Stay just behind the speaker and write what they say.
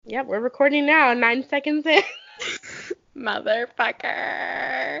Yep, we're recording now, 9 seconds in.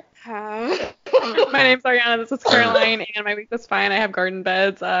 Motherfucker. My My name's Ariana, this is Caroline, and my week was fine. I have garden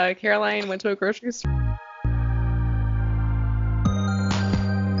beds. Caroline went to a grocery store.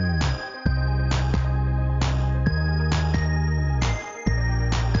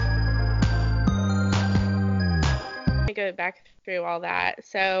 I go back through all that.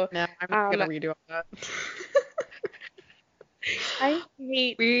 So No, I'm not going to redo all that. I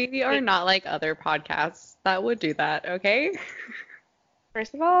hate. We are not like other podcasts that would do that, okay?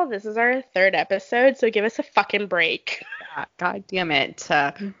 First of all, this is our 3rd episode, so give us a fucking break. Yeah, God damn it.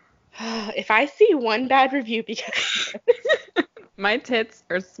 If I see one bad review because My tits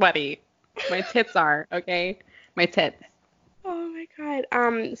are sweaty. My tits are, okay? My tits. Oh my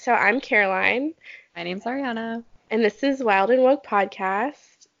God. So I'm Caroline. My name's Ariana. And this is Wild and Woke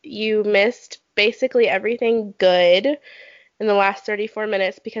Podcast. You missed basically everything good in the last 34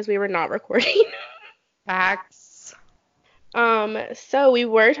 minutes because we were not recording. Facts. So we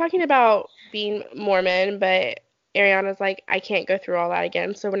were talking about being Mormon, but Ariana's like, I can't go through all that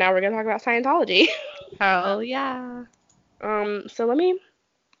again. So now we're going to talk about Scientology. Hell yeah. So let me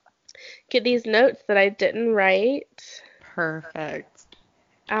get these notes that I didn't write. Perfect.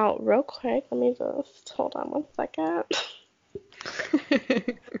 Out real quick. Let me just hold on one second.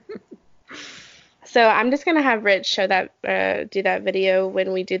 So I'm just gonna have Rich show that do that video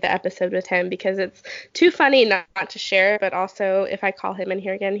when we do the episode with him because it's too funny not to share, but also if I call him in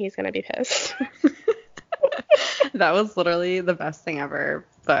here again, he's gonna be pissed. That was literally the best thing ever,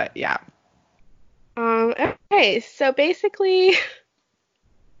 but yeah. Okay, so basically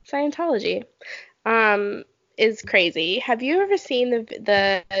Scientology is crazy. Have you ever seen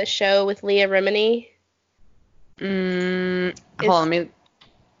the show with Leah Remini? Hold on, let me.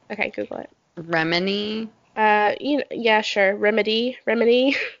 Okay, Google it. Remini? Yeah, sure. Remedy.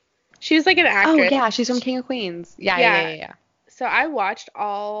 She was like an actress. Oh, yeah, she's from King of Queens. Yeah. So I watched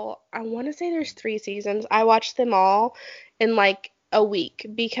all, I want to say there's 3 seasons. I watched them all in like a week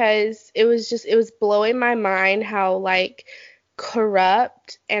because it was blowing my mind how like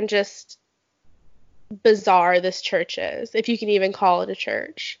corrupt and just bizarre this church is, if you can even call it a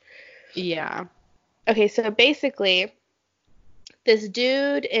church. Yeah. Okay, so basically this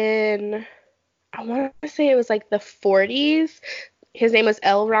dude in, I want to say it was like the 40s. His name was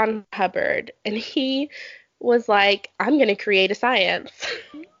L. Ron Hubbard, and he was like, I'm going to create a science.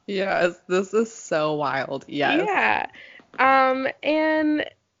 Yes, this is so wild. Yes. Yeah. And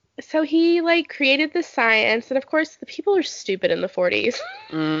so he like created the science, and of course the people are stupid in the 40s.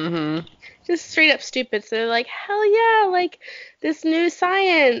 Mm-hmm. Just straight up stupid. So they're like, hell yeah, like this new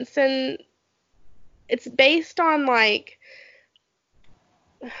science, and it's based on like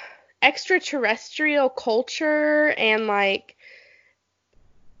extraterrestrial culture and like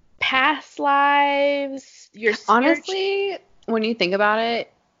past lives. Honestly, when you think about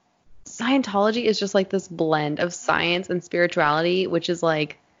it, Scientology is just like this blend of science and spirituality, which is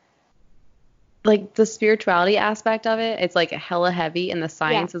like the spirituality aspect of it, it's like hella heavy and the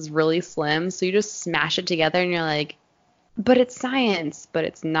science is really slim. So you just smash it together and you're like, but it's science, but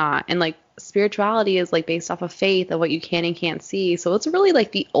it's not. And like spirituality is like based off of faith of what you can and can't see. So it's really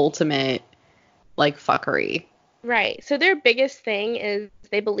like the ultimate like fuckery. Right. So their biggest thing is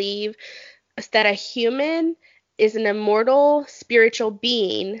they believe that a human is an immortal spiritual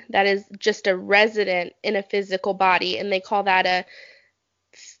being that is just a resident in a physical body, and they call that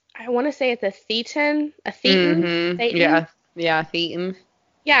I want to say it's a thetan. Mm-hmm. Thetan? Yeah, thetan.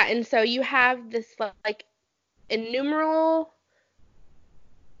 Yeah, and so you have this like innumerable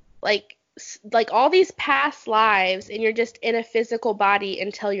like all these past lives, and you're just in a physical body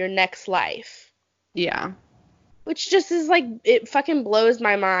until your next life. Yeah. Which just is like, it fucking blows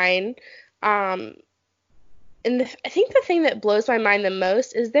my mind. And I think the thing that blows my mind the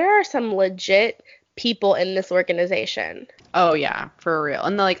most is there are some legit people in this organization. Oh, yeah, for real.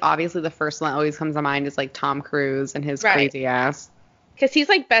 And like obviously the first one that always comes to mind is like Tom Cruise and his crazy ass. Because he's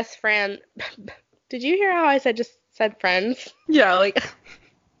like best friend. Did you hear how I just said friends? Yeah, like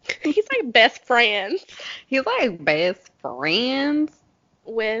he's like best friends. He's like best friends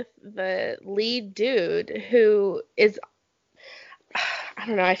with the lead dude who is, I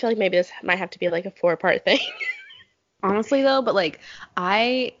don't know, I feel like maybe this might have to be like a 4-part thing. Honestly though, but like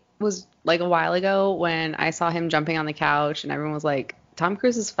I was like a while ago when I saw him jumping on the couch and everyone was like, Tom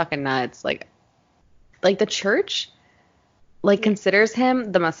Cruise is fucking nuts. Like the church like considers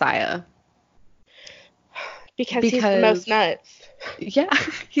him the Messiah. Because he's the most nuts. Yeah,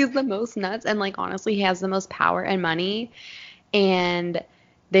 he's the most nuts, and like honestly he has the most power and money, and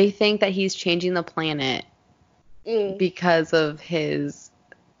they think that he's changing the planet because of his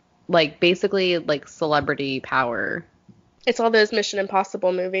like basically like celebrity power. It's all those Mission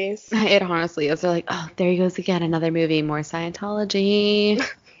Impossible movies. It honestly is. They're like, oh, there he goes again, another movie, more Scientology.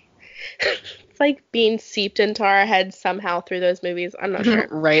 It's like being seeped into our heads somehow through those movies. I'm not sure.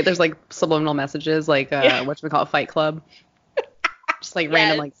 Right? There's like subliminal messages, like Yeah. whatchamacallit, Fight Club. Just like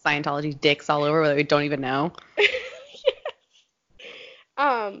random Yes. like Scientology dicks all over that we don't even know.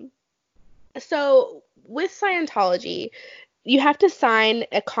 Um, so with Scientology, you have to sign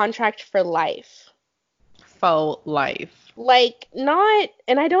a contract for life. Faux life. Like, not,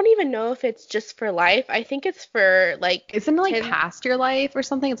 and I don't even know if it's just for life. I think it's for like Isn't it like 10, past your life or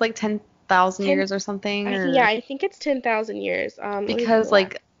something? It's like 10,000 10 years or something, yeah, or I think it's 10,000 years. Let me pull because it up.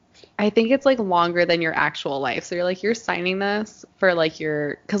 like I think it's like longer than your actual life. So you're like you're signing this for like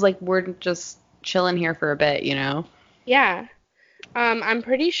your because like we're just chilling here for a bit, you know? Yeah. I'm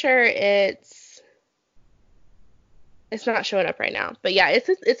pretty sure it's not showing up right now. But yeah,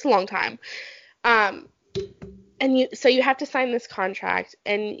 it's a long time. Um, and you have to sign this contract,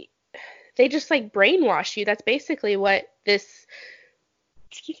 and they just like brainwash you. That's basically what this,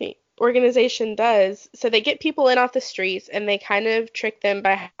 excuse me, organization does. So they get people in off the streets, and they kind of trick them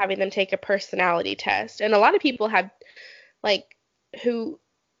by having them take a personality test. And a lot of people have like who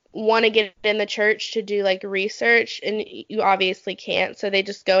want to get in the church to do like research, and you obviously can't, so they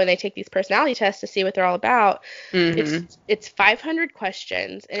just go and they take these personality tests to see what they're all about. Mm-hmm. It's 500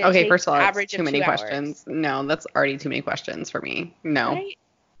 questions, and it Okay, takes first of all, that's average too of many 2 hours. questions. No, that's already too many questions for me. No. Right.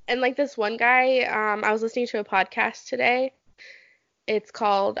 And like this one guy, I was listening to a podcast today. It's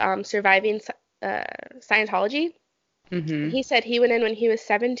called Surviving uh, Scientology. Mm-hmm. He said he went in when he was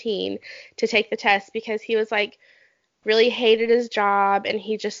 17 to take the test because he was like really hated his job, and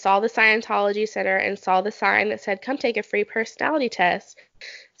he just saw the Scientology Center and saw the sign that said, come take a free personality test.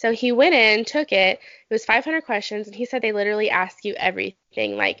 So he went in, took it. It was 500 questions, and he said they literally ask you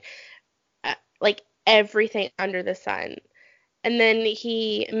everything, like everything under the sun. And then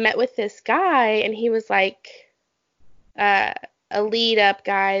he met with this guy, and he was like uh, a lead up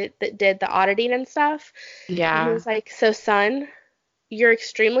guy that did the auditing and stuff. And he Yeah. was like, so son, you're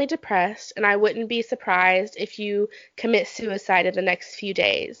extremely depressed, and I wouldn't be surprised if you commit suicide in the next few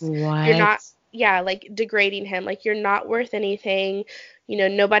days. You're What? not, yeah, like degrading him. Like, you're not worth anything.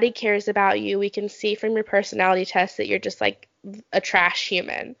 Nobody cares about you. We can see from your personality test that you're just like a trash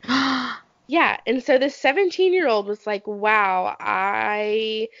human. Oh Yeah, and so this 17-year-old was like, wow,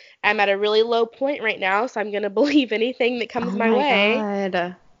 I am at a really low point right now, so I'm going to believe anything that comes my my way.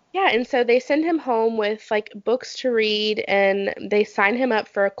 God. Yeah, and so they send him home with like books to read, and they sign him up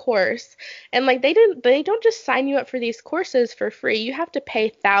for a course. And like they don't just sign you up for these courses for free. You have to pay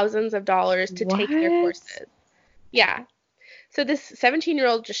thousands of dollars to take their What? courses. Yeah. So this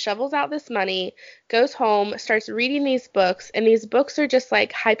 17-year-old just shovels out this money, goes home, starts reading these books, and these books are just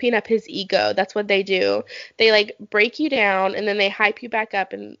like hyping up his ego. That's what they do. They like break you down, and then they hype you back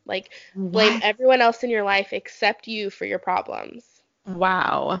up and like blame What? everyone else in your life except you for your problems.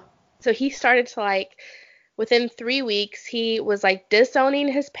 Wow. So he started to like, within 3 weeks, he was like disowning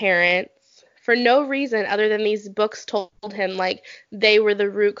his parents for no reason other than these books told him like they were the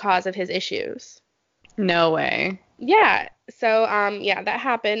root cause of his issues. No way. Yeah. So yeah, that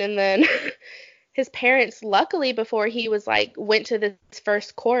happened, and then his parents, luckily, before he was like went to this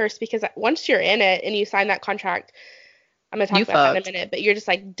first course, because once you're in it and you sign that contract, I'm going to talk You about that in a fucked. minute, but you're just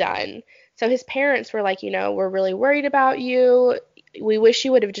like done. So his parents were like, we're really worried about you. We wish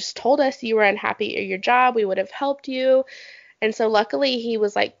you would have just told us you were unhappy at your job. We would have helped you. And so luckily he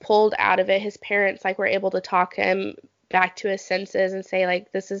was like pulled out of it. His parents like were able to talk him back to his senses and say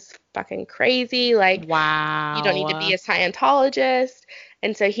like, this is fucking crazy. Like, you don't need to be Wow. a Scientologist.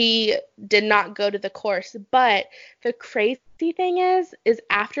 And so he did not go to the course. But the crazy thing is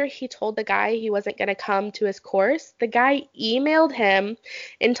after he told the guy he wasn't going to come to his course, the guy emailed him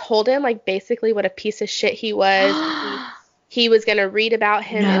and told him like basically what a piece of shit he was. And he was going to read about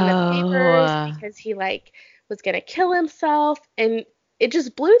him in the papers No. because he like was going to kill himself. And it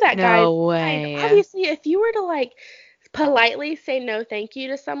just blew that guy's No mind. way. Obviously, if you were to like politely say no thank you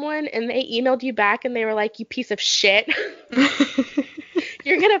to someone, and they emailed you back and they were like, you piece of shit,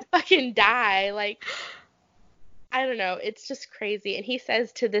 you're gonna fucking die. Like, I don't know. It's just crazy. And he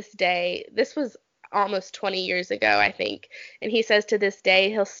says to this day, this was almost 20 years ago, I think. And he says to this day,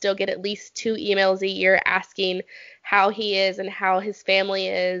 he'll still get at least 2 emails a year asking how he is and how his family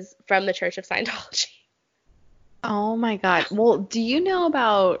is from the Church of Scientology. Oh my God. Well, do you know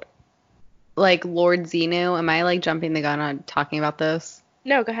about like Lord Xenu? Am I like jumping the gun on talking about this?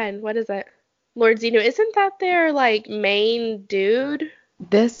 No, go ahead. What is it? Lord Zeno, isn't that their like main dude?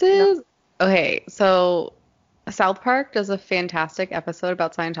 This No. is okay, so South Park does a fantastic episode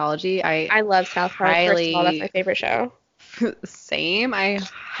about Scientology. I I love South Park. First of all, that's my highly, favorite show. same, I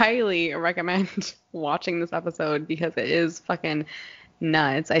highly recommend watching this episode because it is fucking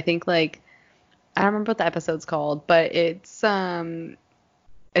nuts. I think like, I don't remember what the episode's called, but it's called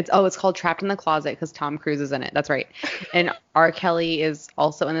Trapped in the Closet because Tom Cruise is in it. That's right. And R. Kelly is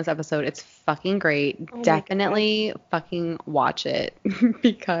also in this episode. It's fucking great. Oh my God. Definitely fucking watch it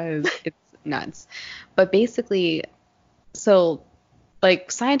because it's nuts. But basically, so like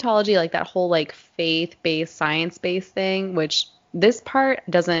Scientology, like that whole like faith-based, science-based thing, which this part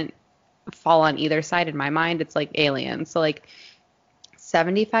doesn't fall on either side in my mind. It's like aliens. So like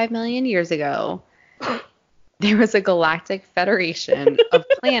 75 million years ago, there was a galactic federation of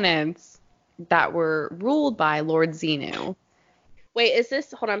planets that were ruled by Lord Xenu. Wait,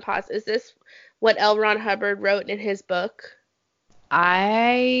 hold on, pause. Is this what L. Ron Hubbard wrote in his book?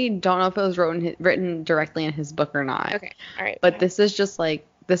 I don't know if it was written directly in his book or not. Okay, all right. But this is just like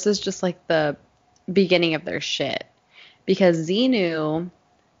the beginning of their shit. Because Xenu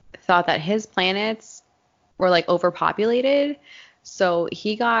thought that his planets were like overpopulated. So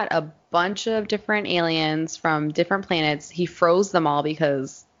he got a bunch of different aliens from different planets. He froze them all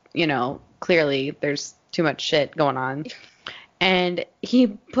because, clearly there's too much shit going on. And he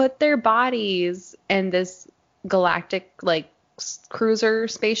put their bodies in this galactic like cruiser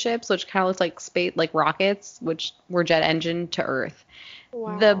spaceships, which kind of looks like space like rockets, which were jet engine to Earth. The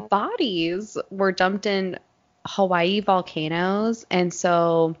Wow. bodies were dumped in Hawaii volcanoes, and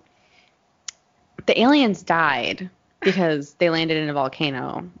so the aliens died because they landed in a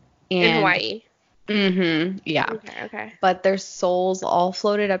volcano. In And Hawaii. yeah. Okay, okay. But their souls all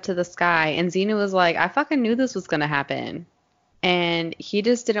floated up to the sky, and Xenu was like, I fucking knew this was gonna happen. And he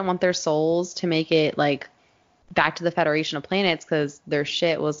just didn't want their souls to make it like back to the Federation of Planets because their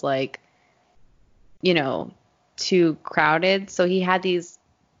shit was like, too crowded. So he had these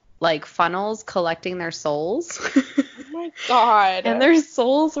like funnels collecting their souls. Oh my God. And their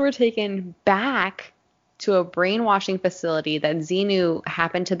souls were taken back to a brainwashing facility that Xenu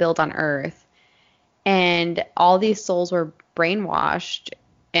happened to build on Earth. And all these souls were brainwashed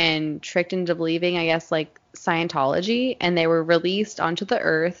and tricked into believing, I guess, like Scientology. And they were released onto the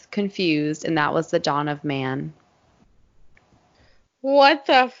Earth confused. And that was the dawn of man. What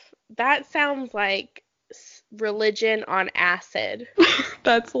that sounds like religion on acid.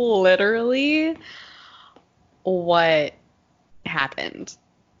 That's literally what happened.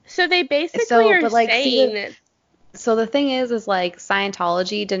 So they basically are but like, saying so the thing is like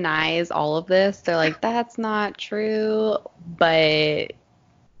Scientology denies all of this. They're like, that's not true, but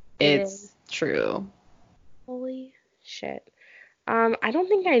it's true. Holy shit. I don't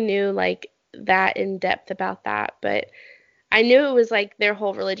think I knew like that in depth about that, but I knew it was like their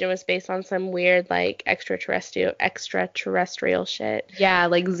whole religion was based on some weird like extraterrestrial shit. Yeah,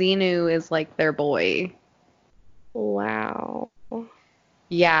 like Xenu is like their boy. Wow.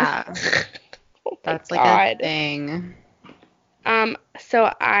 Yeah, Oh my that's like a God. thing. So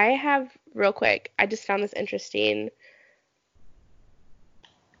I have real quick, I just found this interesting.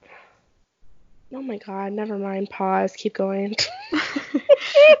 Oh my God, never mind. Pause. Keep going.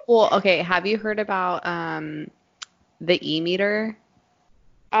 Well, okay, have you heard about the e-meter?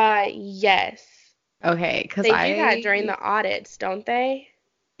 Yes. Okay, because They do that during the audits, don't they?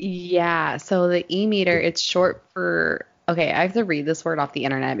 yeah, so the e-meter, it's short for, okay, I have to read this word off the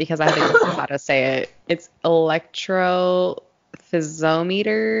internet because I think this is how to say it. It's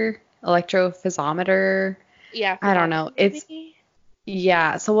electrophysometer. Yeah, I don't know. It's, maybe?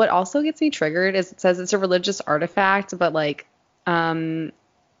 yeah, so what also gets me triggered is it says it's a religious artifact, but like, What?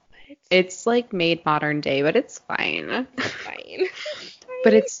 it's like made modern day, but it's fine. Fine.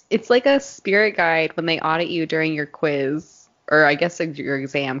 But it's like a spirit guide when they audit you during your quiz, or I guess like your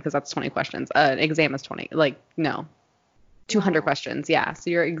exam, because that's 20 questions. An exam is 20, like no, 200 Wow. questions. Yeah, so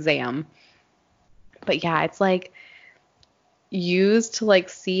your exam. But yeah, it's like used to like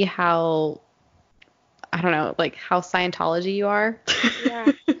see how, I don't know, like how Scientology you are.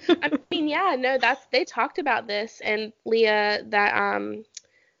 Yeah. I mean, yeah, no, they talked about this and Leah that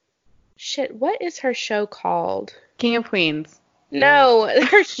shit, what is her show called? King of Queens. No,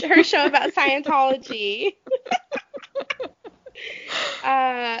 her show about Scientology. King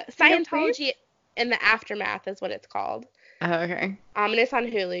of Queens? Scientology in the Aftermath is what it's called. Oh, okay. And it's on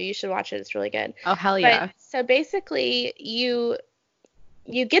Hulu. You should watch it. It's really good. Oh, hell But yeah. so basically you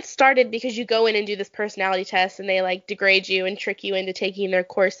get started because you go in and do this personality test and they like degrade you and trick you into taking their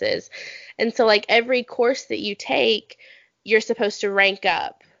courses. And so like every course that you take, you're supposed to rank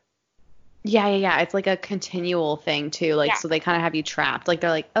up. Yeah. It's like a continual thing too. Like, Yeah. so they kind of have you trapped. Like, they're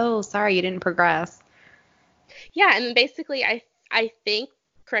like, oh, sorry, you didn't progress. Yeah, and basically I think,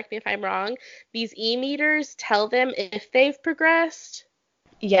 correct me if I'm wrong, these e-meters tell them if they've progressed.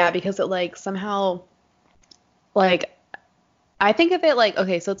 Yeah, because it like somehow like I think of it like,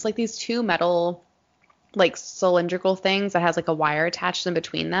 okay, so it's like these two metal like cylindrical things that has like a wire attached in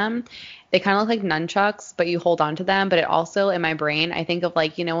between them. They kind of look like nunchucks, but you hold on to them. But it also, in my brain, I think of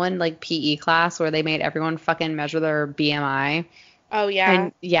like, you know, in like PE class where they made everyone fucking measure their BMI. Oh yeah.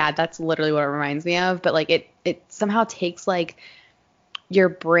 And yeah, that's literally what it reminds me of. But like it somehow takes like your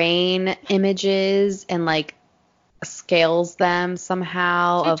brain images and like scales them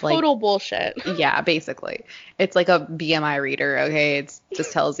somehow So of like, total bullshit. yeah, basically. It's like a BMI reader, okay? It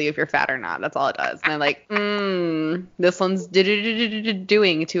just tells you if you're fat or not. That's all it does. And I'm like, this one's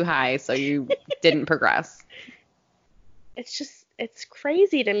doing too high, so you didn't progress. It's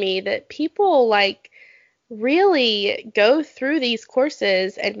crazy to me that people like really go through these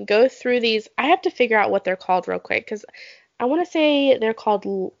courses and go through these. I have to figure out what they're called real quick because I want to say they're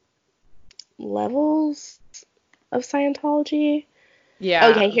called levels of Scientology. Yeah.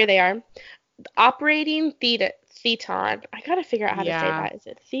 Okay, here they are. Operating theton. I gotta figure out how to say Yeah. that. Is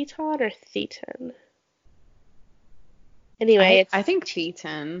it theton or thetan? Anyway, I it's think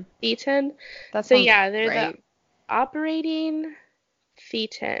T10. thetan. That So sounds yeah, they're the right. operating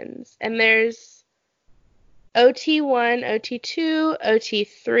thetans, and there's OT1, OT2,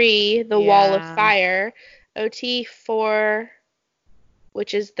 OT3, the wall of Yeah. fire, OT4,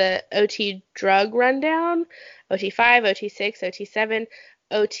 which is the OT drug rundown, OT5, OT6, OT7,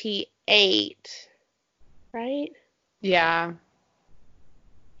 OT8, right? Yeah.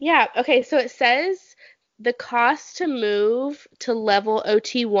 Yeah, okay, so it says the cost to move to level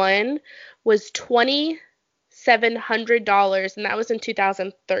OT1 was $2,700, and that was in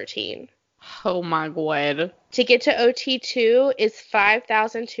 2013. Oh my God. To get to OT2 is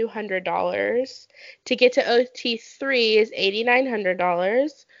 $5,200. To get to OT3 is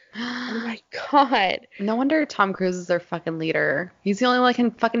 $8,900. Oh my God. No wonder Tom Cruise is their fucking leader. He's the only one that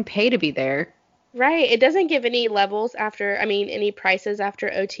can fucking pay to be there. Right. It doesn't give any levels after, I mean, any prices after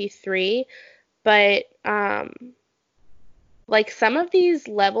OT3, but like some of these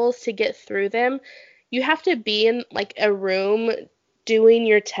levels to get through them, you have to be in like a room doing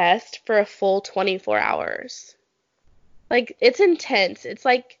your test for a full 24 hours. Like it's intense. It's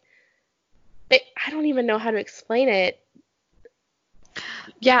like I don't even know how to explain it.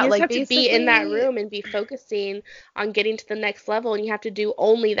 Yeah, You just like have to be in that basically, room and be focusing on getting to the next level, and you have to do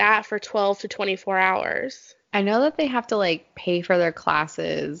only that for 12 to 24 hours. I know that they have to like pay for their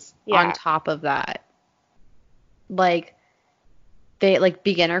classes on Yeah. top of that. Like they like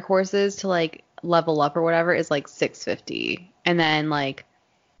beginner courses to like level up or whatever is like 650. And then like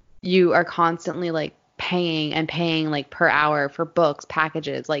you are constantly like paying and paying like per hour for books,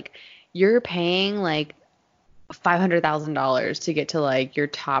 packages. Like you're paying like $500,000 to get to like your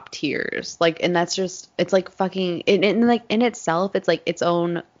top tiers. Like, and that's just, it's like fucking, like in itself, it's like its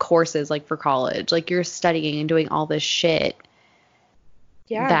own courses, like for college. Like you're studying and doing all this shit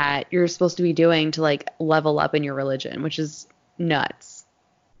Yeah. that you're supposed to be doing to like level up in your religion, which is nuts.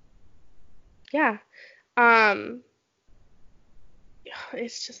 Yeah. Um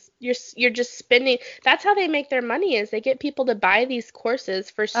it's just you're just spending. That's how they make their money is they get people to buy these courses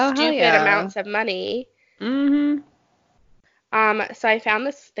for Oh, hell stupid yeah. amounts of money. Mm-hmm. So I found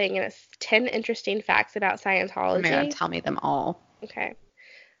this thing and it's 10 interesting facts about Oh my God, Scientology. tell me them all. Okay.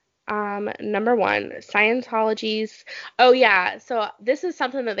 Number one, Scientology's. Oh yeah, so this is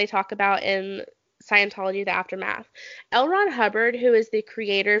something that they talk about in Scientology: The Aftermath. L. Ron Hubbard, who is the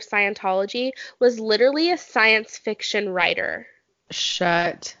creator of Scientology, was literally a science fiction writer.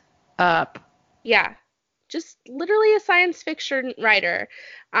 Shut up. Yeah, just literally a science fiction writer.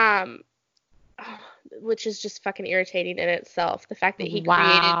 Um, which is just fucking irritating in itself. The fact that he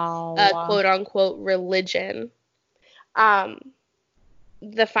created a Wow. quote unquote religion. Um,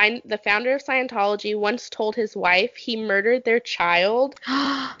 the founder of Scientology once told his wife he murdered their child.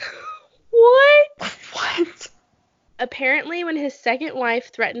 What? What? Apparently, when his second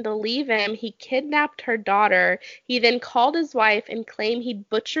wife threatened to leave him, he kidnapped her daughter. He then called his wife and claimed he'd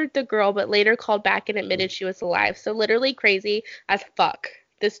butchered the girl, but later called back and admitted she was alive. So literally crazy as fuck,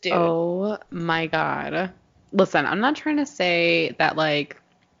 this dude. Oh my God. Listen, I'm not trying to say that like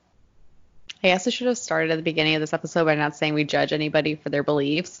I guess I should have started at the beginning of this episode by not saying we judge anybody for their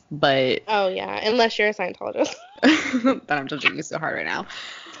beliefs, but Oh yeah, unless you're a Scientologist. that I'm judging you so hard right now.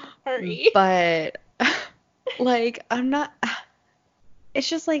 Sorry. But like I'm not it's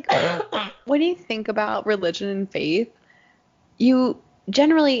just like when you think about religion and faith, you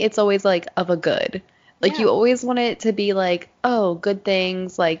generally it's always like of a good. Like Yeah. you always want it to be like, oh, good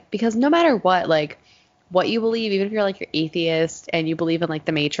things, like because no matter what, like what you believe, even if you're like you're atheist and you believe in like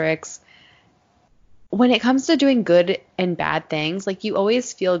the Matrix, when it comes to doing good and bad things, like you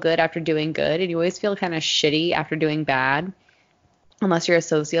always feel good after doing good and you always feel kind of shitty after doing bad, unless you're a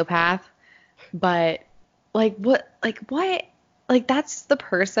sociopath. But what? Like that's the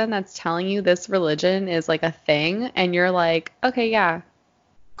person that's telling you this religion is like a thing and you're like, okay, yeah, And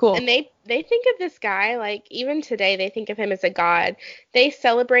cool. they think of this guy, like, even today, they think of him as a god. They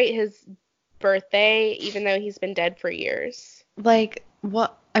celebrate his birthday, even though he's been dead for years. Like,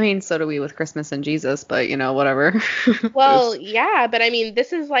 what? I mean, so do we with Christmas and Jesus, but whatever. Well, It's yeah, but I mean,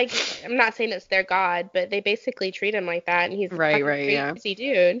 this is like, I'm not saying it's their god, but they basically treat him like that, and he's a right, fucking right, yeah. crazy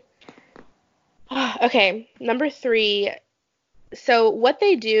dude. Okay, number three. So what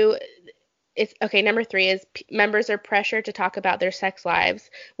they do is, okay, number three is members are pressured to talk about their sex lives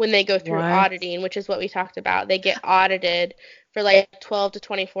when they go through What? auditing, which is what we talked about. They get audited for like 12 to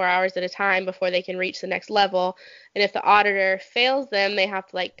 24 hours at a time before they can reach the next level. And if the auditor fails them, they have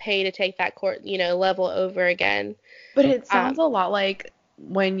to like pay to take that court, level over again. But it Um, sounds a lot like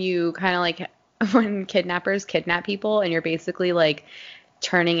when you kind of like when kidnappers kidnap people and you're basically like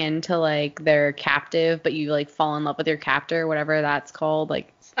turning into like their captive, but you like fall in love with your captor, whatever that's called.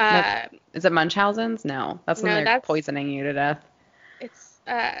 Like that uh, is it Munchausen's? No, that's when no, they're that's poisoning you to death. it's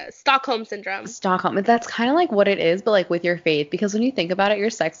Stockholm syndrome. Stockholm. That's kind of like what it is, but like with your faith, because when you think about it,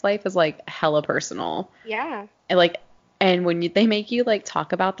 your sex life is like hella personal. Yeah. And like, and when they make you like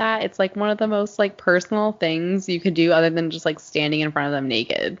talk about that, it's like one of the most like personal things you could do other than just like standing in front of them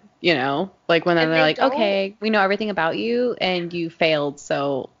naked, Like when then And they're they like, don't okay, we know everything about you and you failed,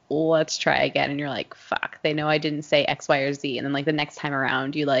 so let's try again. And you're like, fuck, they know I didn't say X, Y, or Z. And then like the next time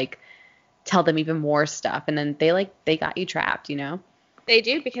around, you like tell them even more stuff, and then they got you trapped. They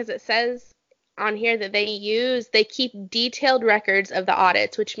do, because it says on here that they keep detailed records of the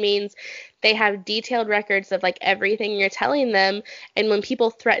audits, which means they have detailed records of like everything you're telling them. And when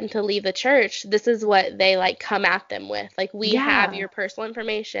people threaten to leave the church, this is what they like come at them with. Like, we have Yeah. your personal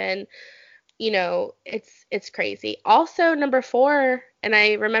information. It's crazy. Also, number four, and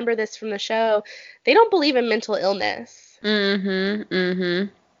I remember this from the show, they don't believe in mental illness. Mm-hmm.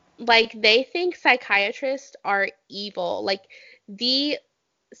 Mm-hmm. Like, they think psychiatrists are evil. Like, the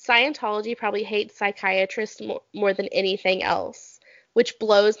Scientology probably hates psychiatrists more than anything else, which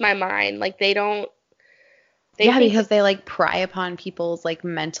blows my mind. Like, they Yeah, think because they like pry upon people's like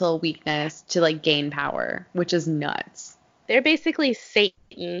mental weakness to like gain power, which is nuts. they're basically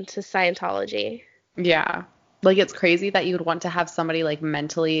Satan to Scientology. Yeah. Like it's crazy that you would want to have somebody like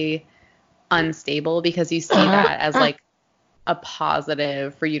mentally unstable because you see that as like a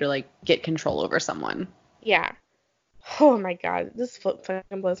positive for you to like get control over someone. Yeah. Oh my God, this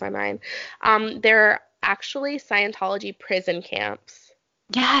fucking blows my mind. There are actually Scientology prison camps.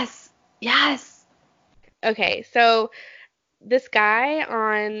 Yes. Yes. Okay, so this guy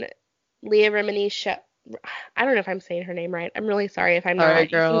on Leah Remini's show, I don't know if I'm saying her name right. I'm really sorry if I'm Sorry, not. You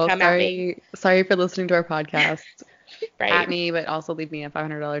can girl. come at me, Sorry for listening to our podcast. At right? me, but also leave me a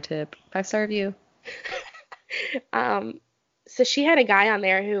 $500 tip. 5-star review. Um, so she had a guy on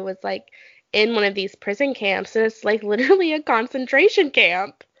there who was like in one of these prison camps, and it's like literally a concentration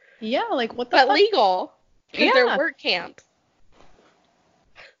camp, Yeah, like what the but fuck? legal because they're Yeah. work camps.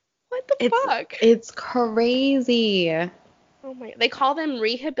 What the It's fuck? it's crazy. Oh my! They call them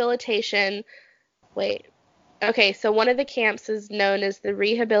rehabilitation. Wait. Okay, so one of the camps is known as the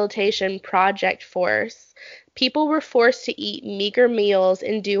Rehabilitation Project Force. People were forced to eat meager meals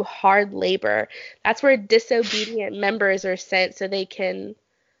and do hard labor. That's where disobedient members are sent so they can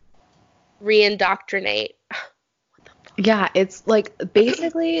reindoctrinate. Yeah, it's like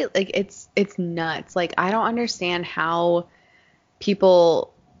basically like it's nuts. Like I don't understand how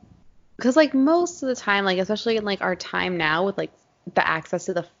people, because like most of the time, like especially in like our time now with like the access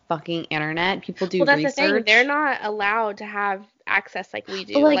to the fucking internet, people do Well, that's the thing. They're research. not allowed to have access like we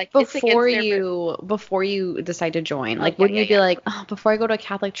But do. like Like, it's against their. before you decide to join, Oh, like yeah, wouldn't yeah, you be yeah. like, oh, before I go to a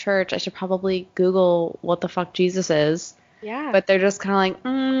Catholic church, I should probably Google what the fuck Jesus is? Yeah. But they're just kind of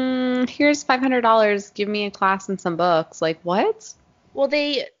like, here's $500, give me a class and some books. Like what? Well,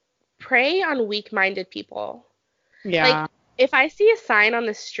 they prey on weak-minded people. Like, Yeah. if I see a sign on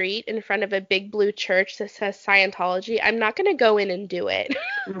the street in front of a big blue church that says Scientology, I'm not going to go in and do it.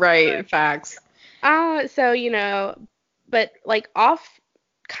 Right. Facts. So, but like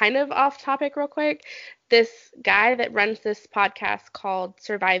kind of off topic real quick, this guy that runs this podcast called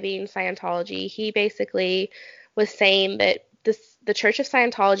Surviving Scientology, he basically was saying that the Church of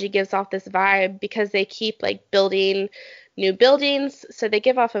Scientology gives off this vibe because they keep like building new buildings, so they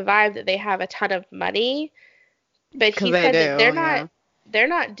give off a vibe that they have a ton of money. But Because he they said that they're do. not Yeah. they're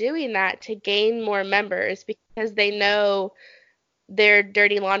not doing that to gain more members because they know their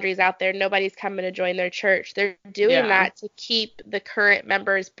dirty laundry's out there. Nobody's coming to join their church. They're doing Yeah. that to keep the current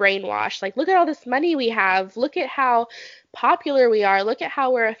members brainwashed. Like, look at all this money we have. Look at how popular we are. Look at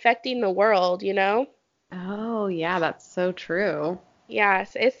how we're affecting the world, you know? Oh, yeah, that's so true.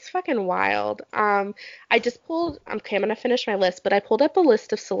 Yes, it's fucking wild. I just pulled, okay, I'm gonna finish my list, but I pulled up a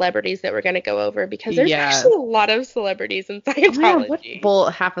list of celebrities that we're gonna go over because there's Yes. actually a lot of celebrities in Oh my God, what? Scientology. Well,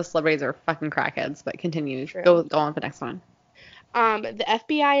 half of celebrities are fucking crackheads, but continue. True. Go on with the next one. The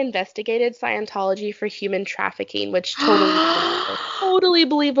FBI investigated Scientology for human trafficking, which totally believable. Totally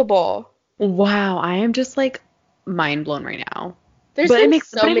believable. Wow, I am just like mind blown right now. There's But been it makes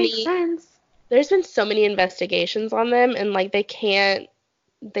sense. there's been so many investigations on them and like they can't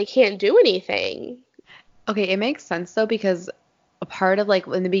do anything. Okay, it makes sense though because a part of like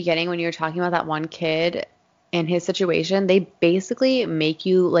in the beginning when you were talking about that one kid and his situation, they basically make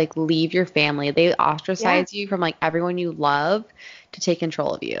you like leave your family. They Yeah. ostracize you from like everyone you love to take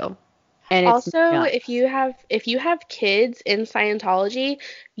control of you. And it's Also, nuts. if you have kids in Scientology,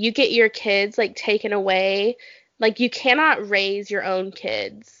 you get your kids like taken away. Like you cannot raise your own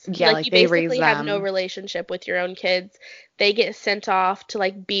kids. Yeah, Like like you they raise basically have no them. relationship with your own kids. They get sent off to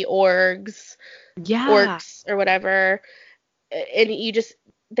like be Yeah. orcs or whatever. And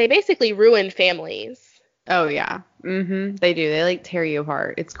they basically ruin families. Oh yeah. They do. They like tear you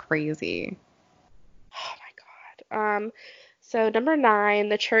apart. It's crazy. Oh my God. So number 9,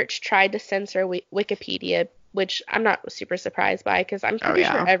 the church tried to censor Wikipedia, which I'm not super surprised by because I'm Oh pretty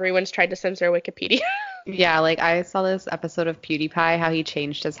sure yeah. everyone's tried to censor Wikipedia. Yeah, like I saw this episode of PewDiePie how he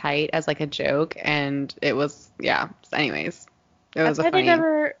changed his height as like a joke and it was yeah. Anyways, it was That's a why they funny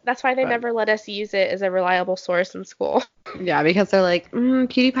never that's why they but never let us use it as a reliable source in school. yeah, because they're like,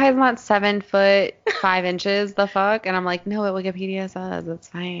 PewDiePie's not 7 foot 5 inches, the fuck? And I'm like, no, what Wikipedia says, it's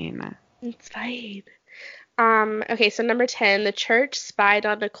fine. It's fine. Okay, so number 10, the church spied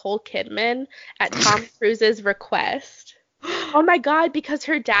on Nicole Kidman at Tom Cruise's request. Oh my God, because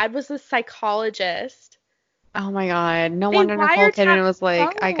her dad was a psychologist. Oh my God. No They wonder Nicole Kidman wiretapped was her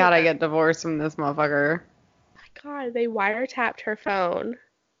like, I phone. gotta get divorced from this motherfucker. My God, they wiretapped her phone.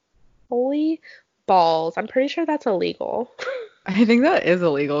 Holy balls. I'm pretty sure that's illegal. I think that is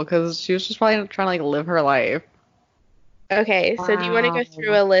illegal because she was just probably trying to like live her life. Okay, so do you want to go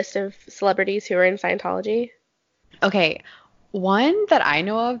through Wow. a list of celebrities who are in Scientology? Okay, one that I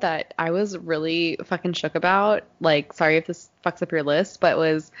know of that I was really fucking shook about, like, sorry if this fucks up your list, but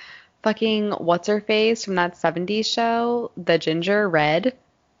was fucking what's her face from that 70s show, the ginger red.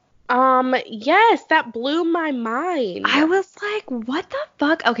 Yes, that blew my mind. I was like, what the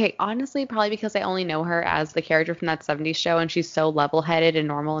fuck? Okay, honestly, probably because I only know her as the character from that 70s show and she's so level-headed and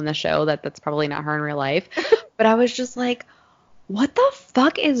normal in the show that that's probably not her in real life. But I was just like, what the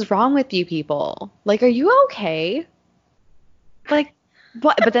fuck is wrong with you people? Like, are you okay? Like,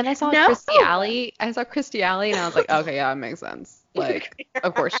 what? But then I saw No. Christy Alley. I saw Christy Alley and I was like, okay, yeah, it makes sense. Like,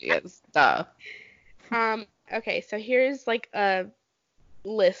 of course she is. Duh. Okay, so here's like a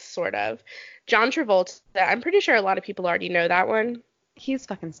list sort of. John Travolta, I'm pretty sure a lot of people already know that one. He's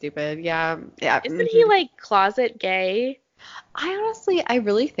fucking stupid. Yeah. Yeah. Isn't he like closet gay? I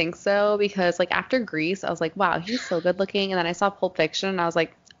really think so because like after Grease, I was like, wow, he's so good looking. And then I saw Pulp Fiction and I was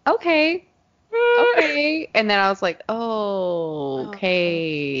like, okay, okay. And then I was like, oh, Oh.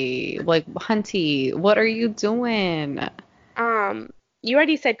 okay. Like, Hunty, what are you doing? Um, you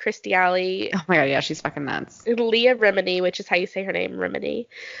already said Christy Alley. Oh my God, yeah, she's fucking nuts. Leah Remini, which is how you say her name, Remini.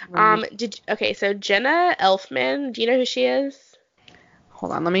 Okay, so Jenna Elfman, do you know who she is?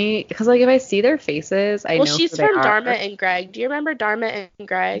 Hold on, let me, because like if I see their faces, I Well, know who she's they from are. Dharma and Greg. Do you remember Dharma and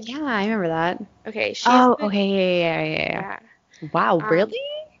Greg? Yeah, I remember that. Okay, she's Oh, the okay, yeah. yeah. Wow, Um, really?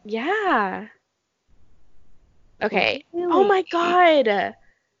 yeah. Okay. Oh Really? my God.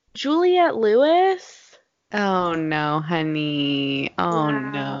 Juliette Lewis? Oh no, honey. Oh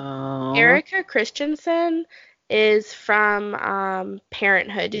Yeah. no. Erica Christensen is from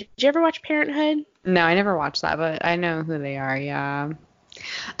Parenthood. Did you ever watch Parenthood? No, I never watched that, but I know who they are, yeah.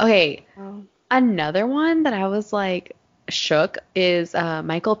 Okay, Oh. another one that I was like shook is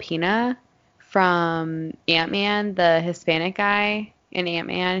Michael Pena from Ant-Man, the Hispanic guy in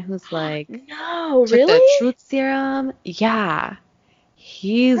Ant-Man who's like No, took the really? truth serum. Yeah,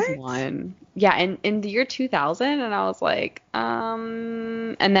 he's What? one. Yeah, in the year 2000, and I was like,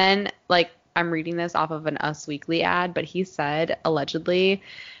 and then like I'm reading this off of an Us Weekly ad, but he said allegedly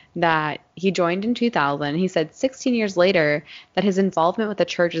that he joined in 2000. He said 16 years later that his involvement with the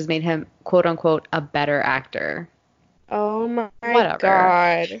church has made him, quote unquote, a better actor. Oh my Whatever.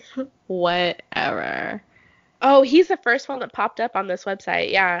 God. Whatever. Oh, he's the first one that popped up on this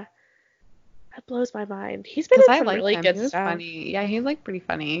website. Yeah. That blows my mind. He's been Because in I some liked really him. He good was stuff. funny. Yeah, he was like pretty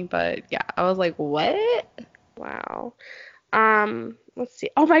funny. But yeah, I was like, what? Wow. Let's see.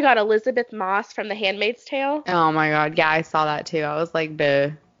 Oh my God, Elizabeth Moss from The Handmaid's Tale. Oh my God. Yeah, I saw that too. I was like, duh.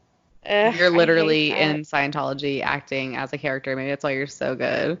 Ugh, You're I hate literally that. in Scientology acting as a character. Maybe that's why you're so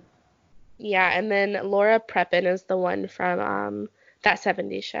good. Yeah, and then Laura Prepon is the one from that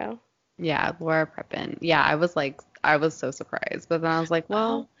 '70s show. Yeah, Laura Prepon. Yeah, I was like, I was so surprised. But then I was like, Oh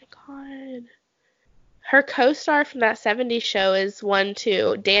well, my God. Her co-star from that '70s show is one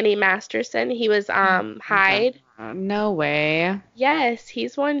too, Danny Masterson. He was oh my God. Hyde. No way. Yes,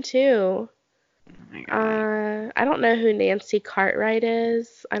 he's one too. Oh my God. I don't know who Nancy Cartwright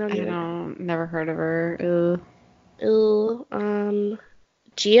is. I don't I even don't, never heard of her. Ugh. Ooh,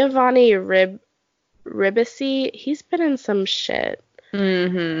 Giovanni Ribisi, he's been in some shit.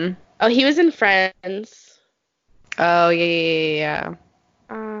 Mm-hmm. Oh, he was in Friends. Oh, yeah, yeah, yeah,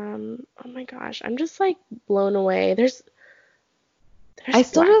 Oh my gosh, I'm just like blown away. There's yeah. I there's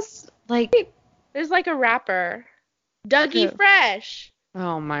still black. just, like, There's like a rapper, Dougie who? Fresh.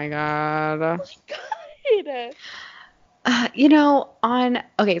 Oh my God. Oh my God.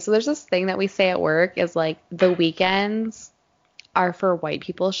 Okay, so there's this thing that we say at work is like the weekends are for white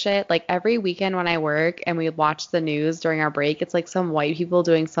people shit. Like every weekend when I work and we watch the news during our break, it's like some white people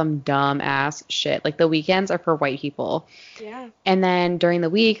doing some dumb ass shit. Like the weekends are for white people. Yeah. And then during the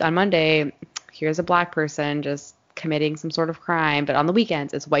week on Monday, here's a black person just committing some sort of crime. But on the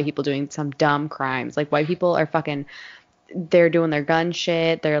weekends, it's white people doing some dumb crimes. Like white people are fucking, they're doing their gun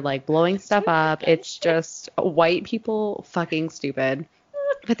shit. They're like blowing stuff up. It's just white people fucking stupid.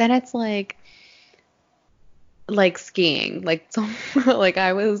 But then it's like skiing. Like so like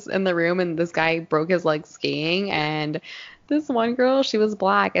I was in the room and this guy broke his leg skiing and this one girl, she was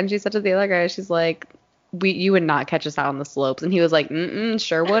black and she said to the other guy, she's like, you would not catch us out on the slopes. And he was like,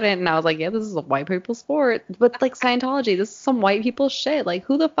 sure wouldn't. And I was like, yeah, this is a white people sport. But like Scientology, this is some white people shit. Like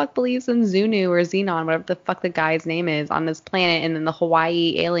who the fuck believes in Zunu or Xenon, whatever the fuck the guy's name is on this planet and then the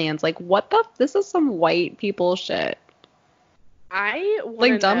Hawaii aliens? Like what this is some white people shit. I want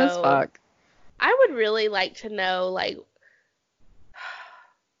to Like dumb as know. fuck. I would really like to know, like,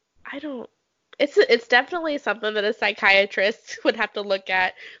 I don't. It's definitely something that a psychiatrist would have to look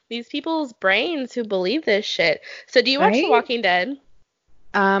at. These people's brains who believe this shit. So do you watch The Right? Walking Dead?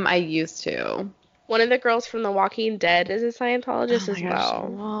 I used to. One of the girls from The Walking Dead is a Oh Scientologist my as gosh. well.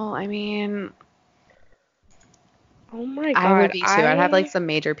 Well, I mean, Oh my I would God. be too. I'd have like some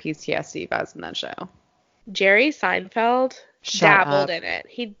major PTSD if I was in that show. Jerry Seinfeld Shut dabbled up. in it.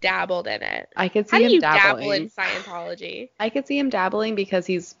 He dabbled in it. I could How see do him you dabble in dabbling. Scientology? I could see him dabbling because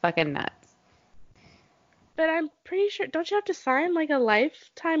he's fucking nuts. But I'm pretty sure, don't you have to sign like a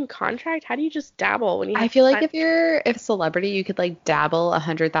lifetime contract? How do you just dabble when you I have to feel like sign? if a celebrity, you could like dabble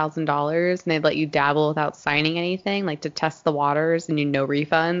 $100,000 and they'd let you dabble without signing anything, like to test the waters and you no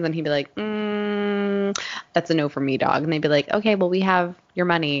refunds. And he'd be like, that's a no for me, dog. And they'd be like, okay, well, we have your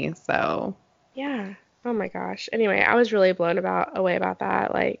money. So Yeah. Oh my gosh. Anyway, I was really blown away about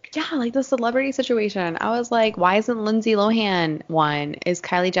that. Like, yeah, like the celebrity situation. I was like, why isn't Lindsay Lohan one? Is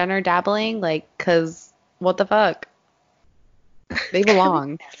Kylie Jenner dabbling? Like, 'cause what the fuck? They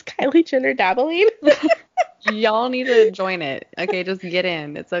belong. is Kylie Jenner dabbling? Y'all need to join it. Okay, just get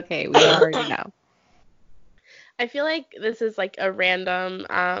in. It's okay. We already know. I feel like this is like a random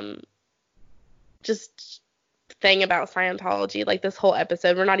just thing about Scientology, like this whole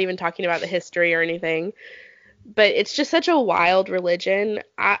episode. We're not even talking about the history or anything, but it's just such a wild religion.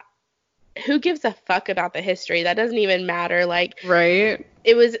 Who gives a fuck about the history? That doesn't even matter. Like Right?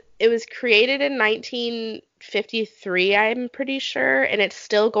 it was created in 1953, I'm pretty sure, and it's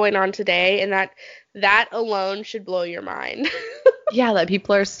still going on today, and that alone should blow your mind. Yeah, that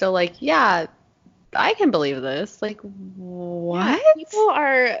people are still like, yeah, I can believe this. Like, Yeah, what? people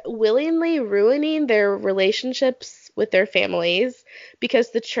are willingly ruining their relationships with their families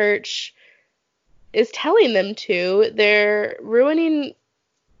because the church is telling them to. They're ruining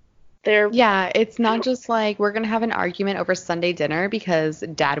their. Yeah, it's I not don't. just like we're gonna have an argument over Sunday dinner because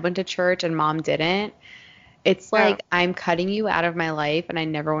dad went to church and mom didn't. It's Yeah. like I'm cutting you out of my life and I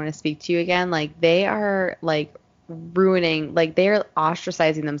never want to speak to you again. Like they are like ruining, like they're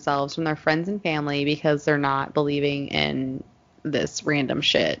ostracizing themselves from their friends and family because they're not believing in this random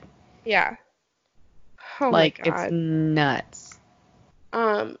shit. Yeah. Oh my Like it's God. nuts.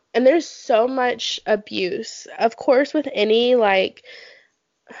 And there's so much abuse. Of course, with any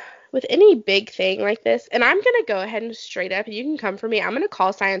big thing like this, and I'm gonna go ahead and straight up, you can come for me. I'm gonna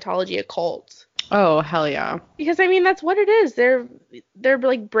call Scientology a cult. Oh, hell yeah. Because I mean that's what it is. They're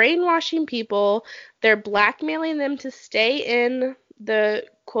like brainwashing people. They're blackmailing them to stay in the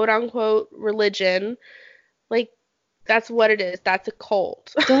quote unquote religion. Like that's what it is. That's a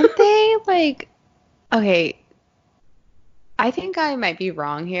cult. Don't they like, okay, I think I might be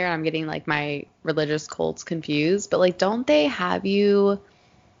wrong here. I'm getting like my religious cults confused, but like, don't they have you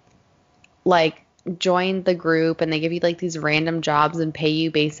like join the group and they give you like these random jobs and pay you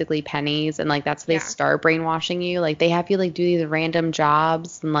basically pennies and like that's how they Yeah. start brainwashing you? Like they have you like do these random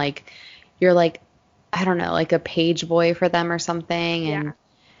jobs and like you're like, I don't know, like a page boy for them or something Yeah. and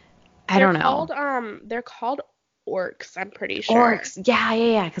I don't know. They're called orcs, I'm pretty sure. Orcs. Yeah,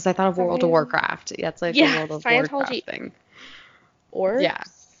 yeah, yeah, because I thought of World of Science. Warcraft. That's like a Yeah, World of Warcraft Scientology thing. Yeah. orcs. Let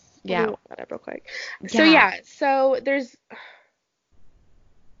me Yeah. look that up real quick. So Yeah. yeah, so there's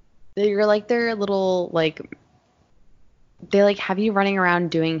You're like their little like they like have you running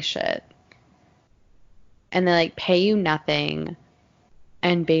around doing shit and they like pay you nothing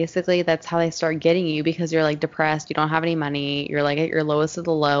and basically that's how they start getting you because you're like depressed, you don't have any money, you're like at your lowest of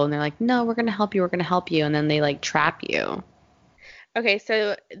the low and they're like, "No, we're going to help you. We're going to help you." And then they like trap you. okay,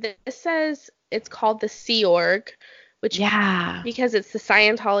 so this says it's called the Sea Org, which Yeah. because it's the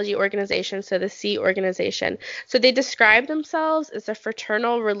Scientology organization, so the Sea organization. So they describe themselves as a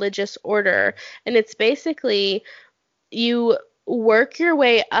fraternal religious order, and it's basically you work your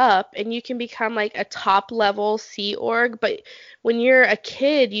way up and you can become like a top level Sea Org, but when you're a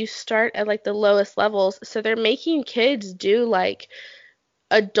kid, you start at like the lowest levels. So they're making kids do like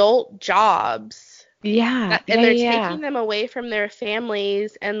adult jobs. Yeah. Yeah, And they're yeah. taking them away from their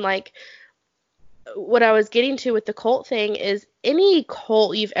families and like what I was getting to with the cult thing is any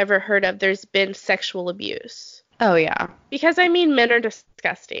cult you've ever heard of, there's been sexual abuse. Oh yeah. Because I mean, men are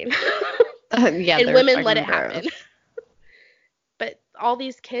disgusting. Yeah, And they're women let fucking it happen. gross. But all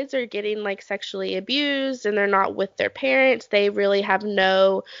these kids are getting like sexually abused and they're not with their parents. They really have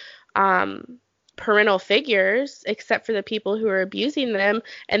no um, parental figures except for the people who are abusing them.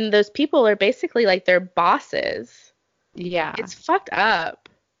 And those people are basically like their bosses. Yeah. It's fucked up.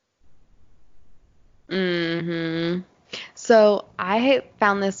 Mhm. So I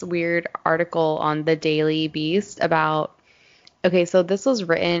found this weird article on the Daily Beast about, okay, so this was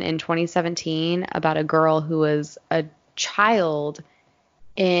written in 2017 about a girl who was a child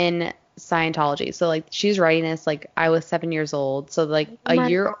in Scientology. So like she's writing this like I was 7 years old. So like Oh a my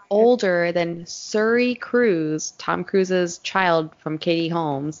year God. older than Suri Cruise, Tom Cruise's child from Katie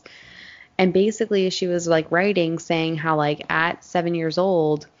Holmes. And basically she was like writing saying how like at 7 years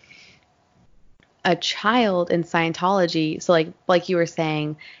old a child in Scientology, so like you were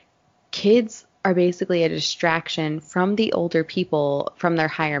saying, kids are basically a distraction from the older people from their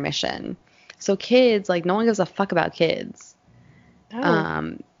higher mission. So kids, like no one gives a fuck about kids. Oh.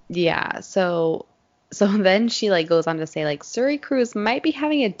 Um, yeah, so then she like goes on to say like Suri Cruise might be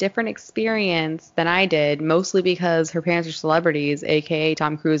having a different experience than I did, mostly because her parents are celebrities, aka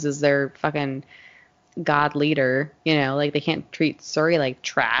Tom Cruise is their fucking god leader, like they can't treat Suri like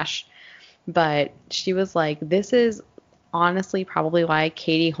trash. But she was like, this is honestly probably why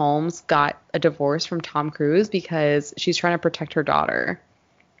Katie Holmes got a divorce from Tom Cruise because she's trying to protect her daughter.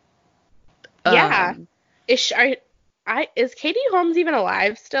 Yeah. Um, Is sh- are, is Katie Holmes even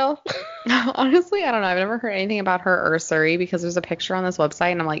alive still? Honestly, I don't know. I've never heard anything about her or Suri because there's a picture on this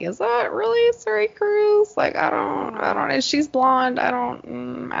website and I'm like, is that really Suri Cruise? Like, I don't know. She's blonde. I don't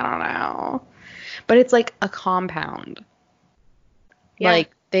know. But it's like a compound. Yeah.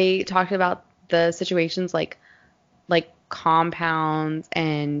 Like they talked about the situations like compounds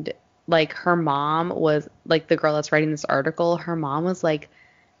and like her mom was like the girl that's writing this article, her mom was like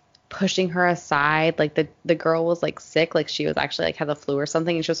pushing her aside, like the girl was like sick, like she was actually like had the flu or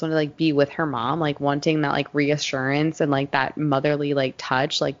something and she just wanted to like be with her mom, like wanting that like reassurance and like that motherly like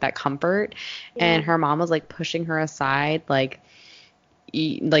touch, like that comfort. Yeah. And her mom was like pushing her aside like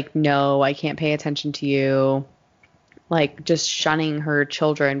like no, I can't pay attention to you, like just shunning her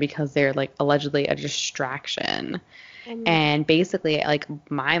children because they're like allegedly a distraction. Oh my God. And basically, like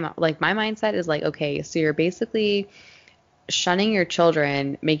my mindset is like, okay, so you're basically shunning your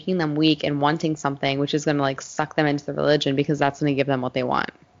children, making them weak and wanting something, which is going to like suck them into the religion because that's going to give them what they want.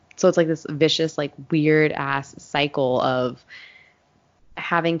 So it's like this vicious, like weird ass cycle of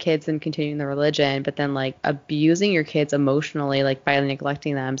having kids and continuing the religion, but then like abusing your kids emotionally, like by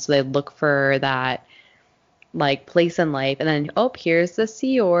neglecting them. So they look for that like place in life and then oh here's the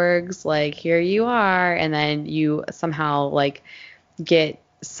Sea Orgs, like here you are, and then you somehow like get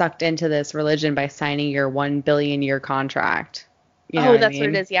sucked into this religion by signing your 1 billion year contract. You know Oh, what I that's what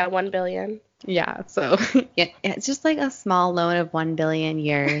it mean? is. Yeah, 1 billion. Yeah, so yeah, it's just like a small loan of 1 billion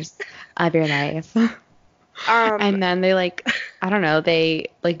years of your life. Um, And then they like, I don't know, they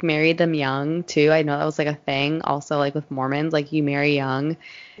like married them young too. I know that was like a thing also like with Mormons, like you marry young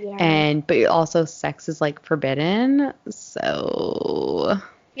yeah. and but also sex is like forbidden. So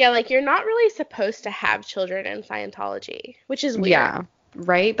Yeah, like you're not really supposed to have children in Scientology, which is weird. yeah,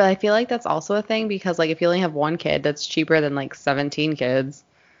 right? But I feel like that's also a thing because like if you only have one kid, that's cheaper than like 17 kids.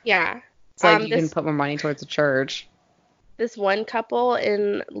 Yeah. It's like you can This put more money towards a church. this one couple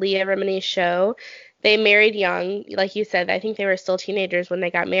in Leah Remini's show, they married young, like you said. I think they were still teenagers when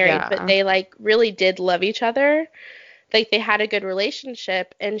they got married, but Yeah. they like really did love each other. Like they had a good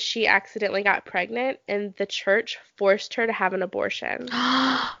relationship, and she accidentally got pregnant, and the church forced her to have an abortion.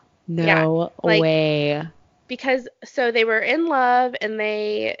 Yeah. No Like way. because so they were in love and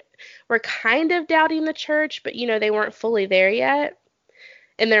they were kind of doubting the church, but they weren't fully there yet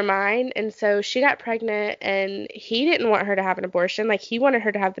in their mind. And so she got pregnant and he didn't want her to have an abortion. Like he wanted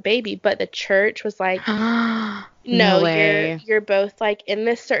her to have the baby, but the church was like, No no, you're way. you're both like in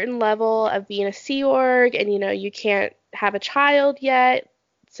this certain level of being a Sea Org and you can't have a child yet,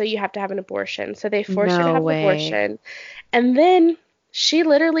 so you have to have an abortion. So they forced her to No have an way. abortion. And then she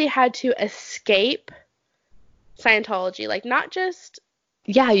literally had to escape Scientology. Like not just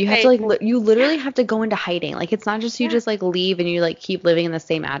Yeah, you have to say, like you literally have to go into hiding. Like it's not just you yeah, just like leave and you like keep living in the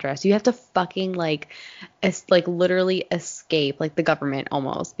same address. You have to fucking like literally escape like the government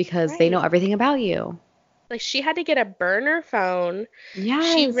almost because they know right. everything about you. Like she had to get a burner phone.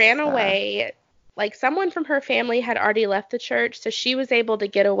 She ran Yes. away. Like someone from her family had already left the church, so she was able to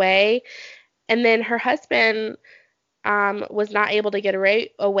get away. And then her husband was not able to get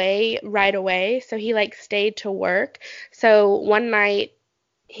away right away, so he like stayed to work. So one night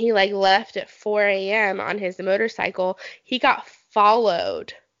he like left at 4 a.m. on his motorcycle. He got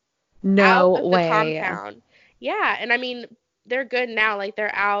followed out No of the way. compound. Yeah, and I mean, they're good now, like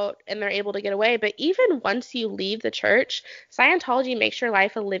they're out and they're able to get away. But even once you leave the church, Scientology makes your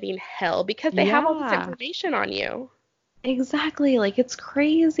life a living hell because they have all this Yeah. information on you. Exactly. Like it's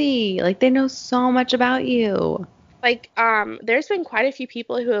crazy. Like they know so much about you. Like, there's been quite a few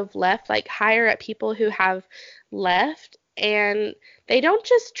people who have left, like higher up people who have left, and they don't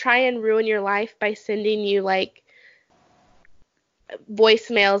just try and ruin your life by sending you like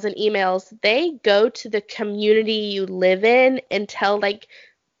voicemails and emails. They go to the community you live in and tell like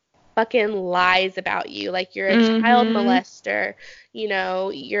fucking lies about you. Like you're a child Mm-hmm. molester,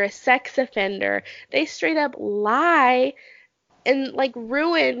 you're a sex offender. They straight up lie and like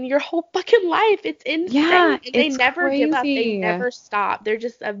ruin your whole fucking life. It's insane. Yeah, And they it's never give up. They crazy. never stop. They're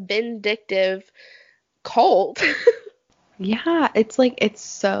just a vindictive cult. Yeah, it's like it's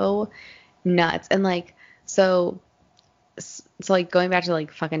so nuts. And like so so like going back to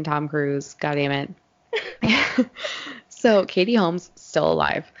like fucking Tom Cruise, god damn it. So Katie Holmes still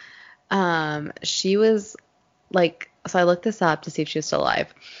alive. She was like so I looked this up to see if she was still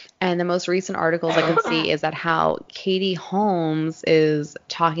alive. And the most recent articles I could see is that how Katie Holmes is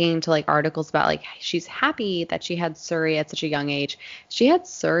talking to like articles about like she's happy that she had Surrey at such a young age. She had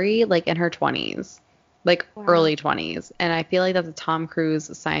Surrey like in her 20s, like Wow. early 20s. And I feel like that's a Tom Cruise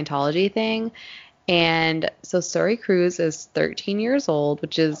Scientology thing. And so Surrey Cruise is 13 years old,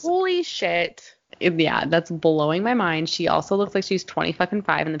 which is Holy shit. yeah, that's blowing my mind. She also looks like she's 20 fucking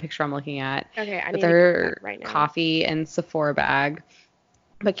 5 in the picture I'm looking at Okay, I with need to Google that her right now. coffee and Sephora bag.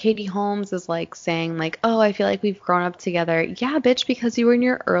 But Katie Holmes is like saying like, "Oh, I feel like we've grown up together." Yeah, bitch, because you were in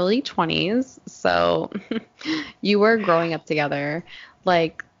your early 20s. So you were growing up together.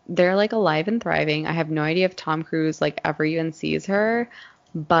 Like they're like alive and thriving. I have no idea if Tom Cruise like ever even sees her,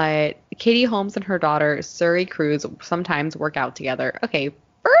 but Katie Holmes and her daughter Surrey Cruise sometimes work out together. Okay,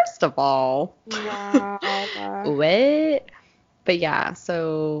 first of all, Wow. what? But yeah,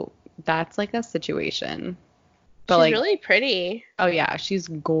 so that's like a situation. But She's like, really pretty. oh yeah, she's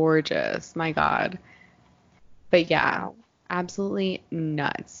gorgeous. My God. But yeah, Wow. absolutely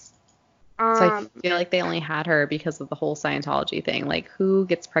nuts. So I Um, feel like they only had her because of the whole Scientology thing. Like, who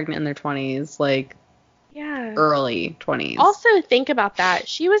gets pregnant in their 20s? Like, yeah. early 20s. Also, think about that.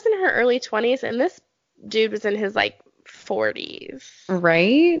 She was in her early 20s, and this dude was in his like 40s.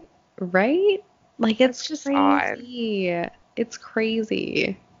 Right? Right? Like, it's That's just odd. crazy. It's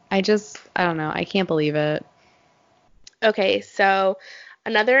crazy. I don't know. I can't believe it. Okay, so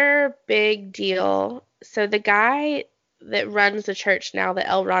another big deal. So the guy that runs the church now that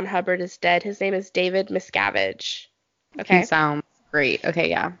L. Ron Hubbard is dead, his name is David Miscavige. He Okay. sounds great. Okay,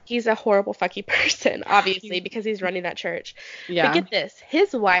 yeah. He's a horrible fucking person, obviously, He's, because he's running that church. But yeah. get this,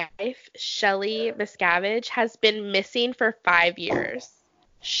 his wife, Shelley Miscavige, has been missing for 5 years.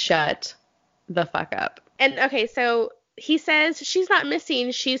 Shut. the fuck up. And okay, so he says she's not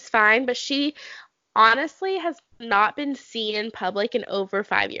missing, she's fine, but she honestly has not been seen in public in over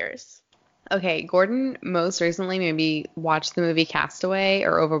 5 years. Okay, Gordon most recently maybe watched the movie Castaway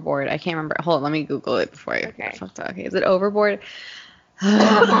or Overboard. I can't remember. Hold on, let me Google it before I Okay. fucked up. Okay, is it Overboard?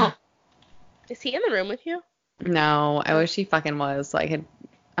 Is he in the room with you? No, I wish he fucking was so I could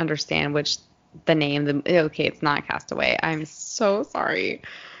understand the name. Okay, it's not Castaway. I'm so sorry.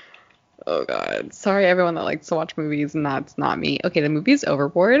 Oh God. Sorry everyone that likes to watch movies and that's not me. Okay, the movie's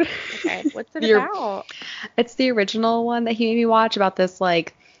Overboard. Okay, what's it about? It's the original one that he made me watch about this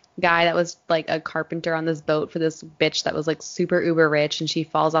like guy that was like a carpenter on this boat for this bitch that was like super uber rich and she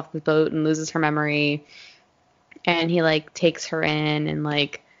falls off the boat and loses her memory and he like takes her in and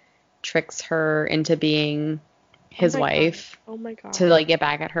like tricks her into being his wife. Oh my God. To like get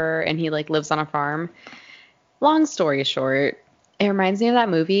back at her and he like lives on a farm. Long story short, it reminds me of that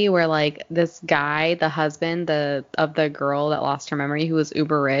movie where like this guy, the husband of the girl that lost her memory who was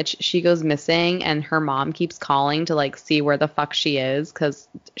uber rich, she goes missing and her mom keeps calling to like see where the fuck she is because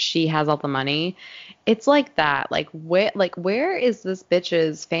she has all the money. It's like that. Like where is this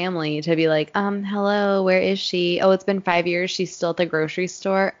bitch's family to be like, hello, where is she? Oh, it's been 5 years. She's still at the grocery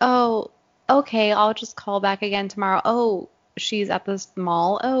store. Oh, okay, I'll just call back again tomorrow. Oh, she's at this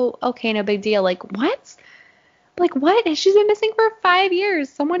mall. Oh, okay, no big deal. Like what? Like, what? She's been missing for 5 years.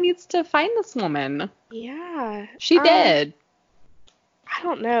 Someone needs to find this woman. Yeah. She did. I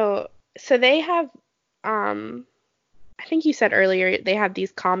don't know. So they have, I think you said earlier they have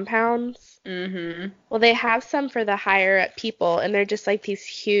these compounds. Mm-hmm. Well, they have some for the higher up people, and they're just like these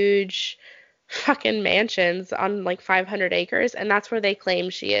huge fucking mansions on like 500 acres, and that's where they claim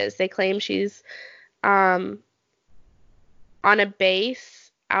she is. They claim she's on a base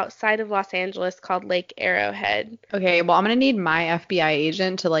outside of Los Angeles called Lake Arrowhead. Okay, well, I'm going to need my FBI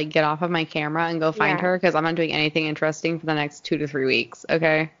agent to, like, get off of my camera and go find her because I'm not doing anything interesting for the next 2 to 3 weeks,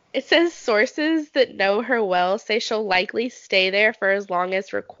 okay? It says sources that know her well say she'll likely stay there for as long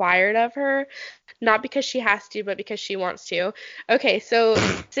as required of her, not because she has to, but because she wants to. Okay, so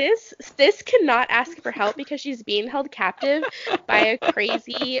sis cannot ask for help because she's being held captive by a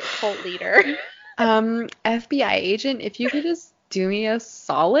crazy cult leader. FBI agent, if you could just do me a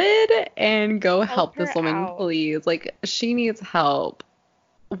solid and go help this woman, out. please. Like, she needs help.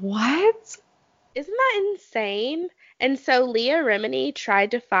 What? Isn't that insane? And so Leah Remini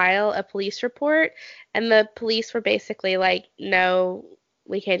tried to file a police report, and the police were basically like, no,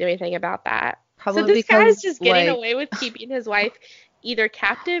 we can't do anything about that. Probably so this because, guy's just getting like, away with keeping his wife either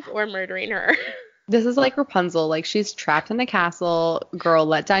captive or murdering her. This is like Rapunzel. Like, she's trapped in a castle. Girl,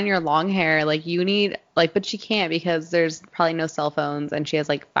 let down your long hair. Like, you need, like, but she can't because there's probably no cell phones and she has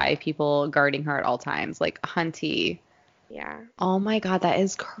like 5 people guarding her at all times. Like, hunty. Yeah. Oh my God, that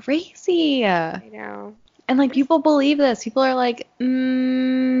is crazy. I know. And like, people believe this. People are like,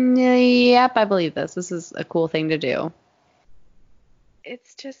 yep, I believe this. This is a cool thing to do.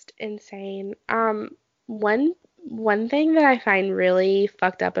 It's just insane. One thing that I find really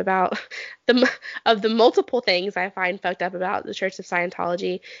fucked up about the multiple things I find fucked up about the Church of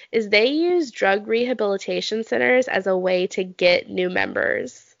Scientology is they use drug rehabilitation centers as a way to get new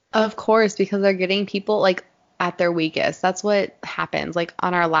members. Of course, because they're getting people like at their weakest. That's what happens. Like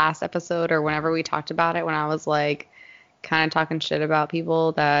on our last episode or whenever we talked about it, when I was like kind of talking shit about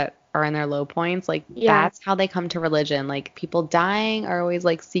people that are in their low points, like that's how they come to religion. Like people dying are always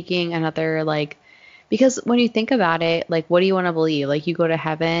like seeking another like. Because when you think about it, like, what do you want to believe? Like, you go to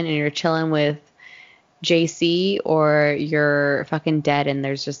heaven and you're chilling with JC, or you're fucking dead and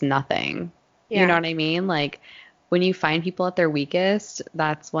there's just nothing. Yeah. You know what I mean? Like, when you find people at their weakest,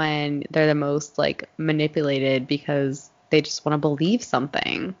 that's when they're the most, like, manipulated because they just want to believe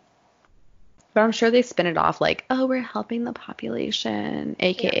something. But I'm sure they spin it off like, oh, we're helping the population,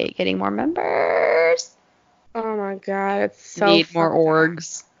 a.k.a. getting more members. Oh, my God. It's so Need more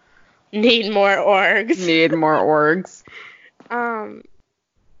orgs. Need more orgs. Need more orgs.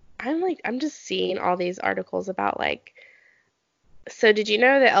 I'm just seeing all these articles about like, so did you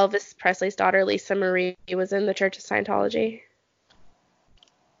know that Elvis Presley's daughter Lisa Marie was in the Church of Scientology?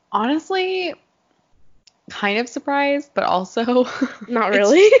 Honestly, kind of surprised, but also not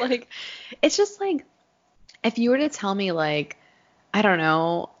really. It's just like if you were to tell me like, I don't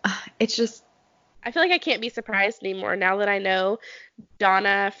know, it's just. I feel like I can't be surprised anymore now that I know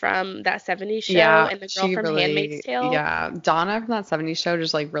Donna from that 70s show and the girl from Handmaid's Tale. Yeah, Donna from that 70s show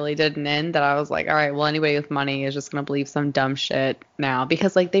just like really did an end that I was like, all right, well, anybody with money is just going to believe some dumb shit now.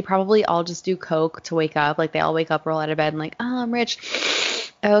 Because like they probably all just do coke to wake up. Like they all wake up, roll out of bed and like, oh, I'm rich.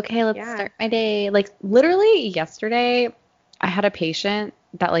 Okay, let's start my day. Like literally yesterday, I had a patient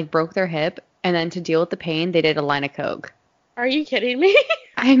that like broke their hip And then to deal with the pain, they did a line of coke. Are you kidding me?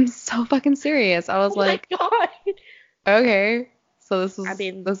 I'm so fucking serious. I was Oh my like, God. okay, so this I is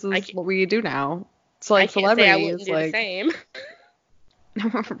mean, this is what we do now. So I like can't say I wouldn't celebrities, do the like, same.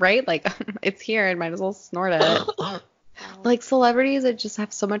 right? Like it's here, I might as well snort it. Wow. Like celebrities that just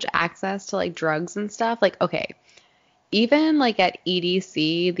have so much access to like drugs and stuff. Like, okay, even like at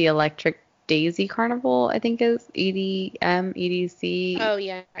EDC, the Electric Daisy Carnival, I think is EDC, Oh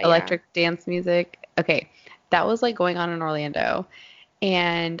yeah, yeah. Electric Dance Music. Okay, that was like going on in Orlando.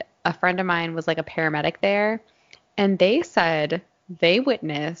 And a friend of mine was like a paramedic there. And they said they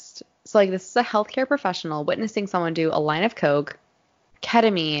witnessed, so like this is a healthcare professional witnessing someone do a line of coke,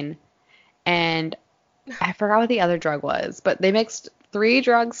 ketamine, and I forgot what the other drug was, but they mixed 3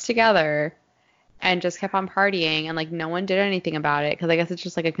 drugs together and just kept on partying, and like no one did anything about it because I guess it's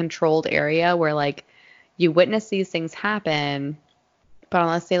just like a controlled area where like you witness these things happen, but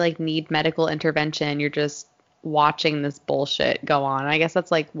unless they like need medical intervention, you're just watching this bullshit go on. I guess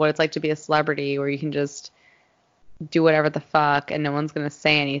that's like what it's like to be a celebrity where you can just do whatever the fuck and no one's gonna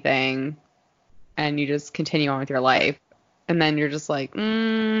say anything and you just continue on with your life. And then you're just like,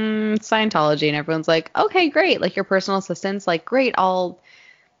 Scientology, and everyone's like, okay, great. Like your personal assistant's like, great, I'll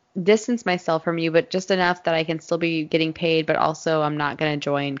distance myself from you, but just enough that I can still be getting paid, but also I'm not going to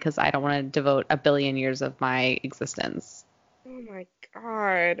join because I don't want to devote a billion years of my existence. Oh my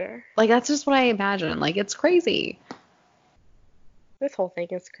God. Like that's just what I imagine. Like it's crazy. This whole thing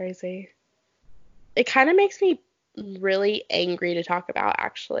is crazy. It kind of makes me really angry to talk about,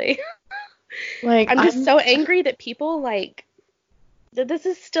 actually. Like I'm just so angry that people like that this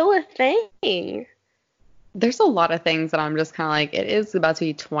is still a thing. There's a lot of things that I'm just kind of like, it is about to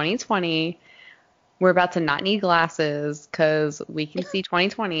be 2020. We're about to not need glasses because we can see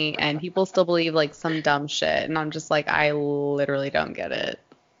 2020 and people still believe like some dumb shit. And I'm just like, I literally don't get it.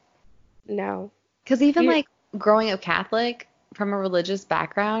 No. Because even You, like growing up Catholic from a religious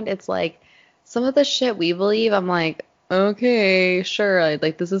background, it's like some of the shit we believe, I'm like, okay, sure.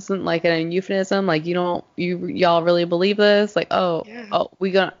 Like this isn't like an euphemism. Like y'all really believe this? Like,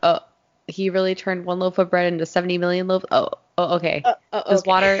 yeah. he really turned 1 loaf of bread into 70 million loaves. Okay.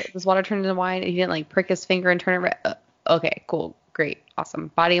 Okay. This water turned into wine and he didn't like prick his finger and turn it red. Okay, cool, great, awesome.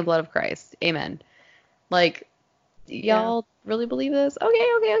 Body and blood of Christ. Amen. Like, Yeah. y'all really believe this? Okay,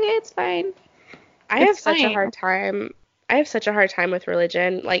 it's fine. I have It's such a fine. hard time. I have such a hard time with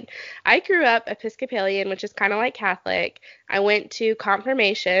religion. Like, I grew up Episcopalian, which is kind of like Catholic. I went to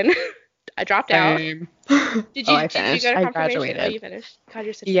confirmation. I dropped out. Same. Did Oh, you I did you go finished. to I confirmation? Oh, graduated. you finished. God,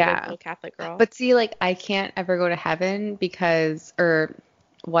 you're such a good Yeah. little Catholic girl. But see, like, I can't ever go to heaven because, or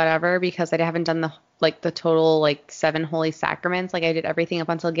whatever, because I haven't done the total, like, 7 holy sacraments. Like, I did everything up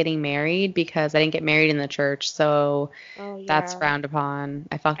until getting married because I didn't get married in the church. So Oh that's yeah. frowned upon.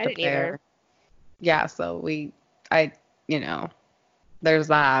 I I fucked up didn't either. there. Yeah. So I, there's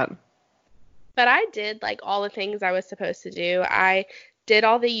that. But I did like all the things I was supposed to do. I did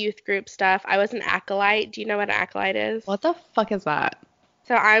all the youth group stuff. I was an acolyte. Do you know what an acolyte is? What the fuck is that?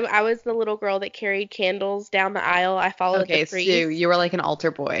 So I was the little girl that carried candles down the aisle. I followed the Okay. So priest. you were like an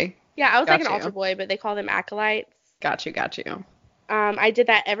altar boy. Yeah, I was like an Got altar you. boy, but they call them acolytes. Got you. I did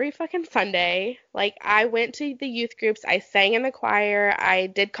that every fucking Sunday. Like, I went to the youth groups, I sang in the choir, I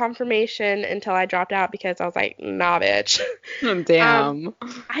did confirmation until I dropped out because I was like, nah, bitch. Um, Damn.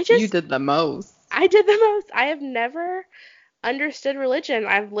 I You just, did the most. I did the most. I have never understood religion.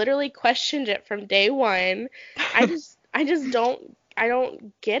 I've literally questioned it from day one. I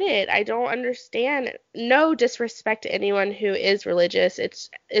don't get it. I don't understand. No disrespect to anyone who is religious. It's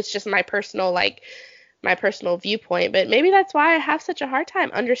just my personal viewpoint, but maybe that's why I have such a hard time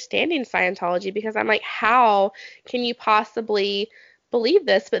understanding Scientology because I'm like, how can you possibly believe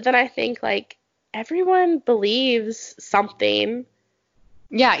this? But then I think like everyone believes something.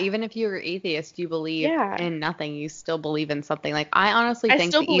 Yeah, even if you're atheist, you believe Yeah. in nothing. You still believe in something. Like, I honestly I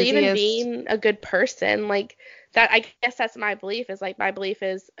think still the believe in easiest. being a good person. Like that I guess that's my belief is like my belief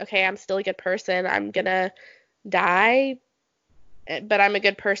is okay, I'm still a good person. I'm gonna die, but I'm a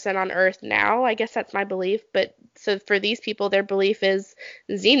good person on earth now. I guess that's my belief. But so for these people, their belief is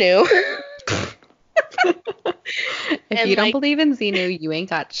Xenu. If you And don't like, believe in Xenu, you ain't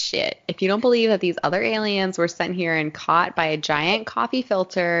got shit. If you don't believe that these other aliens were sent here and caught by a giant coffee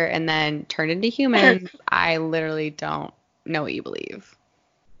filter and then turned into humans, I literally don't know what you believe.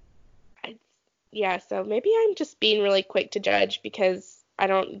 I, yeah, so maybe I'm just being really quick to judge because I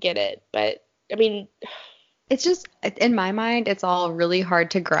don't get it. But I mean, It's just, in my mind, it's all really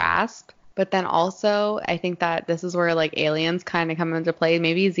hard to grasp. But then also, I think that this is where like aliens kind of come into play.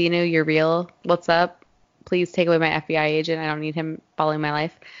 Maybe Xenu, you're real. What's up? Please take away my FBI agent. I don't need him following my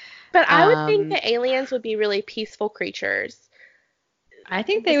life. But I would think Um, that aliens would be really peaceful creatures. I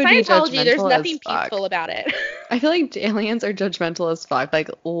think they With would be Scientology, there's judgmental as nothing fuck. peaceful about it. I feel like aliens are judgmental as fuck. Like,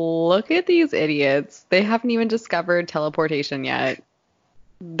 look at these idiots. They haven't even discovered teleportation yet.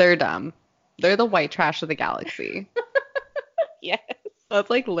 They're dumb. They're the white trash of the galaxy. Yes. That's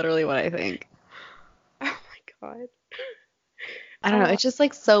like literally what I think. Oh my God. I don't know. It's just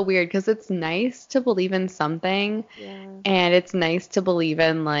like so weird because it's nice to believe in something Yeah. and it's nice to believe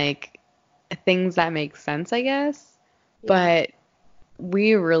in like things that make sense, I guess. Yeah. But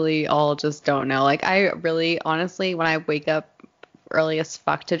we really all just don't know. Like, I really, honestly, when I wake up early as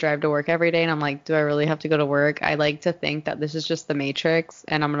fuck to drive to work every day and I'm like, do I really have to go to work? I like to think that this is just the Matrix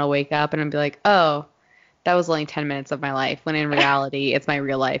and I'm gonna wake up and I'm be like, oh, that was only 10 minutes of my life, when in reality, it's my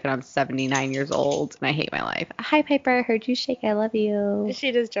real life and I'm 79 years old and I hate my life. Hi, Piper. I heard you shake. I love you.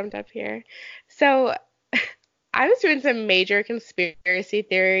 She just jumped up here. So I was doing some major conspiracy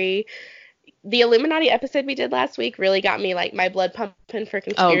theory. The Illuminati episode we did last week really got me like my blood pumping for Oh,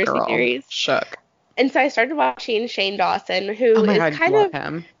 conspiracy girl. theories. Shook. And so I started watching Shane Dawson, Oh who my is God, kind love of,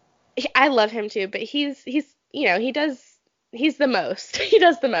 him. I love him too, but he's the most. He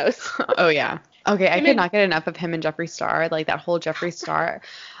does the most. Oh, yeah. Okay, I Him could and not get enough of him and Jeffree Star. Like, that whole Jeffree Star.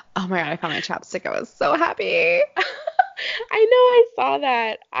 Oh my God, I found my chapstick. I was so happy. I know I saw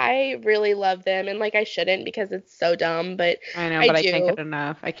that. I really love them, and like I shouldn't because it's so dumb, but I know, I but I can't get do.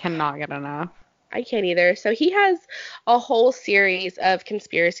 enough. I cannot get enough. I can't either. So he has a whole series of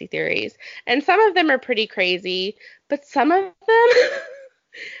conspiracy theories, and some of them are pretty crazy, but some of them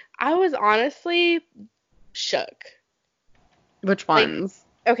I was honestly shook. Which Like, ones?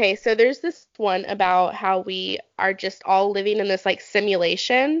 okay, so there's this one about how we are just all living in this like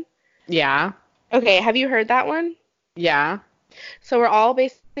simulation. Yeah. Okay, have you heard that one? Yeah. So we're all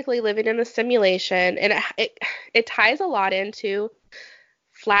basically living in a simulation, and it ties a lot into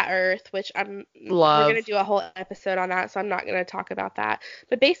flat Earth, which we're Love. gonna do a whole episode on that, so I'm not gonna talk about that.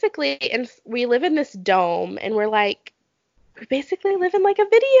 But basically, we live in this dome, and we basically live in like a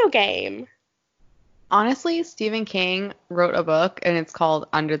video game. Honestly, Stephen King wrote a book and it's called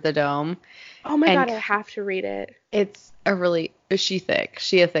Under the Dome. Oh my And God, I have to read it. it's a really, she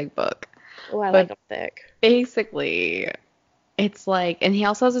a thick book. Oh, I like But them thick. basically, it's like, and he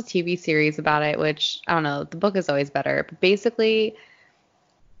also has a TV series about it, which I don't know, the book is always better. But basically,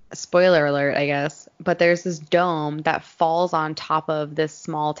 spoiler alert, I guess, but there's this dome that falls on top of this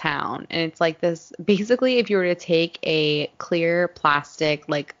small town. And it's like this, basically, if you were to take a clear plastic,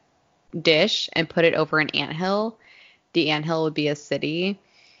 like, dish and put it over an anthill, the anthill would be a city.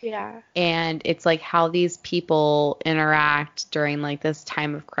 Yeah. And it's like how these people interact during like this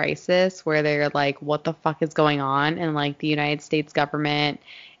time of crisis where they're like, what the fuck is going on? And like the United States government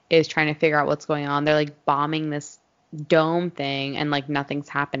is trying to figure out what's going on. They're like bombing this dome thing and like nothing's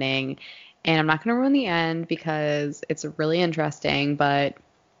happening. And I'm not going to ruin the end because it's really interesting, but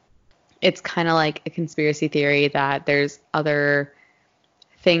it's kind of like a conspiracy theory that there's other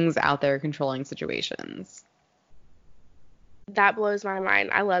things out there controlling situations. That blows my mind.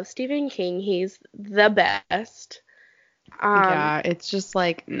 I love Stephen King. He's the best. Yeah, it's just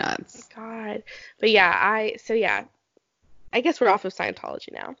like nuts. God. But yeah, I guess we're off of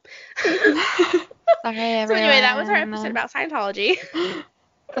Scientology now. Sorry, So anyway, that was our episode everyone. about Scientology.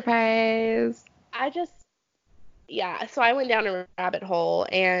 Surprise. So I went down a rabbit hole,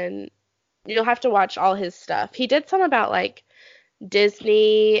 and you'll have to watch all his stuff. He did some about like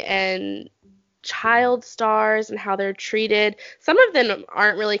Disney and child stars and how they're treated. Some of them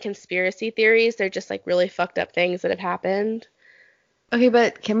aren't really conspiracy theories. They're just like really fucked up things that have happened. Okay,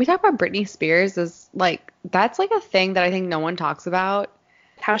 but can we talk about Britney Spears? Is like that's like a thing that I think no one talks about.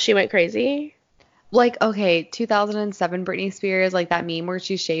 How she went crazy. Like, okay, 2007 Britney Spears, like that meme where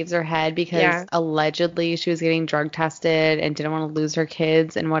she shaves her head because Yeah. allegedly she was getting drug tested and didn't want to lose her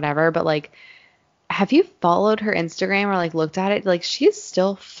kids and whatever. But like, have you followed her Instagram or like looked at it? Like, she's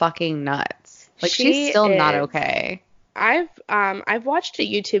still fucking nuts. Like, she's She still not is. okay. I've watched a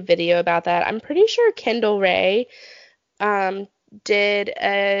YouTube video about that. I'm pretty sure Kendall Ray did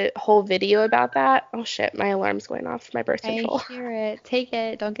a whole video about that. Oh shit, my alarm's going off for my birth I control. hear it. Take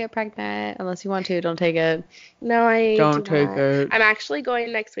it. Don't get pregnant unless you want to. Don't take it. No, I Don't do take not. it. I'm actually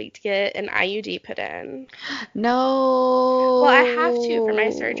going next week to get an IUD put in. No. Well, I have to for my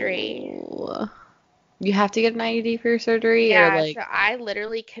surgery. You have to get an IUD for your surgery, or Yeah, like. so I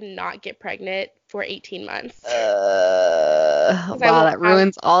literally cannot get pregnant for 18 months. 'Cause I Wow, won't that have.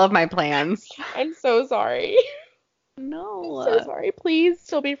 ruins all of my plans. I'm so sorry. I'm No. so sorry. Please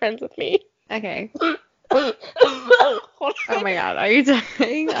still be friends with me. Okay. Hold Oh on. my God, are you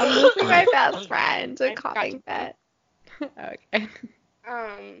dying? I'm losing my best friend to I forgot coughing to- fit. Okay.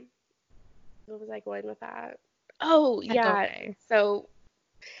 Where was I going with that? Oh, It's yeah. okay. So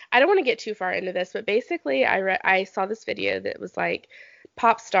I don't want to get too far into this, but basically I saw this video that was like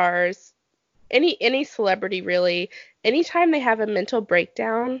pop stars, any celebrity really, anytime they have a mental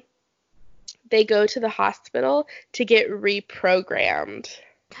breakdown, they go to the hospital to get reprogrammed.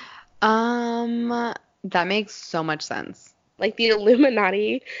 That makes so much sense. Like the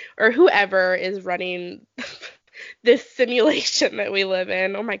Illuminati or whoever is running this simulation that we live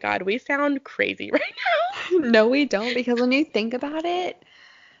in. Oh my God, we sound crazy right No, we don't, because when you think about it,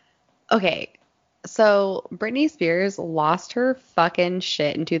 okay, so Britney Spears lost her fucking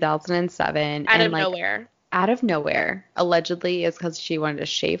shit in 2007, now. Out and of like nowhere. out of nowhere, allegedly is because she wanted to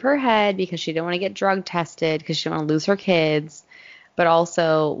shave her head because she didn't want to get drug tested because she didn't want to lose her kids. But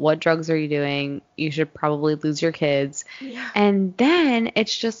also, what drugs are you doing? You should probably lose your kids. Yeah. And then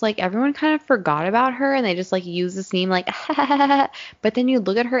it's just like everyone kind of forgot about her and they just like use this meme like, but then you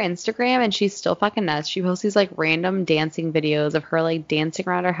look at her Instagram and she's still fucking nuts. She posts these like random dancing videos of her like dancing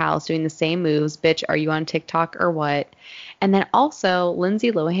around her house doing the same moves. Bitch, are you on TikTok or what? And then also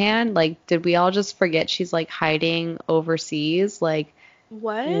Lindsay Lohan, like, did we all just forget she's like hiding overseas? Like,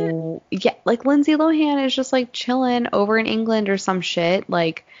 What? yeah, like Lindsay Lohan is just like chilling over in England or some shit.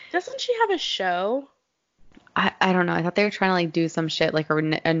 Like, Doesn't she have a show? I don't know. I thought they were trying to like do some shit like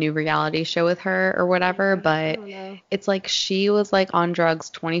a new reality show with her or whatever, Yeah, I but don't know. it's like she was like on drugs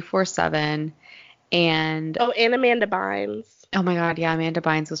 24/7 and Oh, and Amanda Bynes. oh my God, yeah, Amanda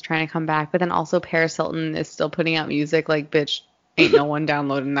Bynes was trying to come back, but then also Paris Hilton is still putting out music like bitch. Ain't no one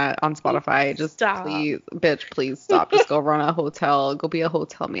downloading that on Spotify. Just Stop. please, bitch, please stop. Just go run a hotel. Go be a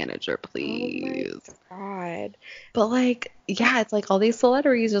hotel manager, Oh my please. God. But like, yeah, it's like all these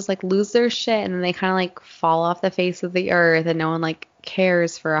celebrities just like lose their shit and then they kind of like fall off the face of the earth and no one like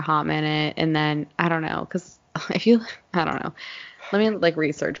cares for a hot minute. And then I don't know, because if you, I don't know. Let me like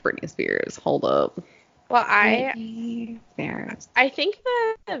research Britney Spears. Hold up. Well, Britney Spears. I think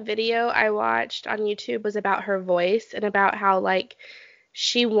the video I watched on YouTube was about her voice and about how like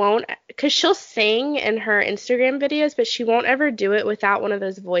she won't, because she'll sing in her Instagram videos, but she won't ever do it without one of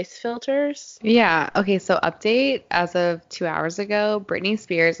those voice filters. Yeah. Okay. So update as of 2 hours ago, Britney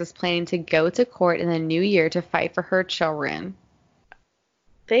Spears is planning to go to court in the new year to fight for her children.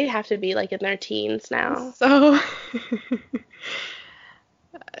 They have to be like in their teens now. So,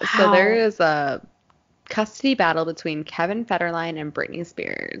 so there Wow. is a custody battle between Kevin Federline and Britney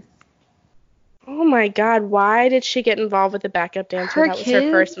Spears. Oh my God, why did she get involved with the backup dancer? Her That was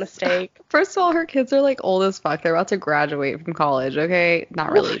her first kids, mistake. first of all, her kids are like old as fuck. They're about to graduate from college, okay?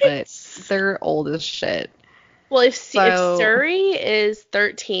 Not really, but What? they're old as shit. Well, if So, Suri is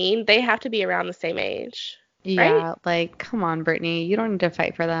 13, they have to be around the same age, right? yeah, like, come on, Britney. You don't need to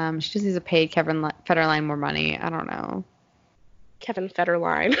fight for them. She just needs to pay Kevin Federline more money. I don't know. Kevin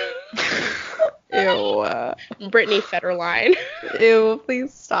Federline. Ew. Brittany Federline. Ew,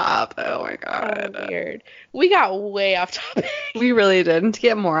 please stop. Oh my Oh, God. weird. We got way off topic. We really did. And to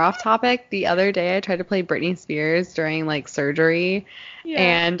get more off topic, the other day I tried to play Britney Spears during like surgery, Yeah.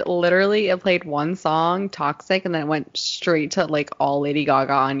 and literally it played one song, Toxic, and then it went straight to like all Lady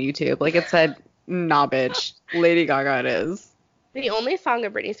Gaga on YouTube. Like it said, nah, bitch, Lady Gaga it is. The only song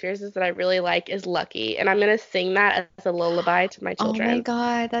of Britney Spears' that I really like is Lucky, and I'm going to sing that as a lullaby to my Oh my children.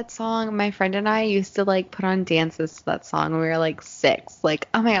 God, that song. My friend and I used to like put on dances to that song when we were like 6. Like,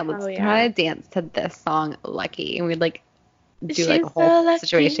 oh my God, let's Oh, put on yeah. a dance to this song, Lucky. And we'd like do like She's a whole so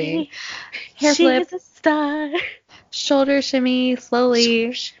situation. lucky. Hair flip, She's a star. shoulder shimmy,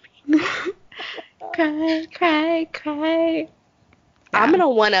 slowly. Cry, cry, cry. I'm Yeah, going to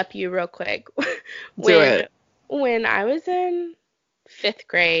one-up you real quick. do When it. when I was in 5th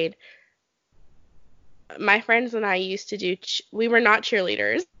grade, my friends and I used to do we were not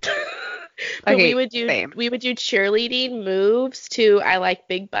cheerleaders. But Okay, same. we would do cheerleading moves to I Like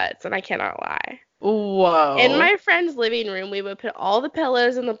Big Butts, and I cannot lie. In Whoa. my friend's living room, we would put all the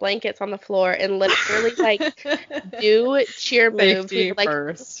pillows and the blankets on the floor and literally like do cheer moves. We Safety would like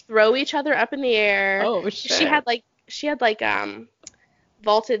first. throw each other up in the air. Oh shit. She had like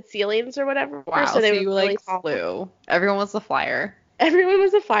vaulted ceilings or whatever, Wow, so they so were you really like tall. flew. Everyone was the flyer. Everyone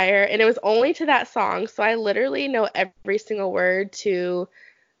was a flyer, and it was only to that song, so I literally know every single word to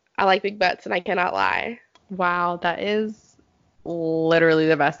I Like Big Butts, and I cannot lie. Wow, that is literally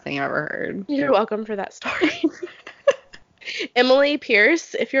the best thing I've ever heard. You're welcome for that story. Emily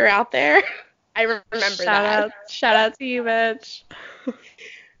Pierce, if you're out there, I remember that. Shout out to you, bitch.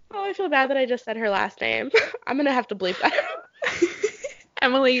 Oh, I feel bad that I just said her last name. I'm gonna have to bleep that out.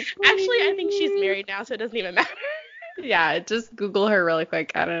 Emily. Actually, I think she's married now, so it doesn't even matter. Yeah, just Google her really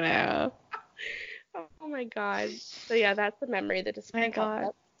quick. I don't know. Oh my God. So yeah, that's the memory that just Oh my popped God.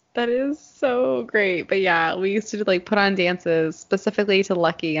 up. That is so great. But yeah, we used to like put on dances specifically to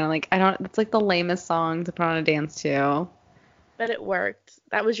Lucky, and I'm like, I don't. It's like the lamest song to put on a dance to. But it worked.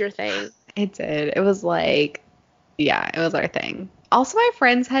 That was your thing. It did. It was like, yeah, it was our thing. Also, my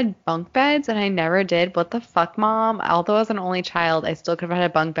friends had bunk beds, and I never did. What the fuck, mom? Although I was an only child, I still could have had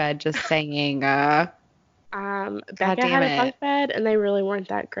a bunk bed. Just saying. God Becca damn had a it. bunk bed, and they really weren't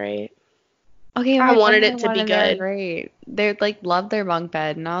that great. Okay, I my friends wanted had it to one, be and they're good. great. They like love their bunk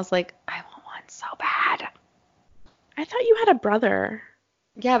bed, and I was like, I want one so bad. I thought you had a brother.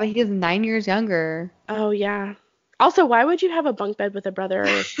 Yeah, but he is 9 years younger. Oh, yeah. Also, why would you have a bunk bed with a brother or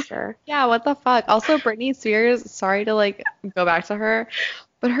a sister? Yeah, what the fuck? Also, Britney Spears, sorry to like go back to her,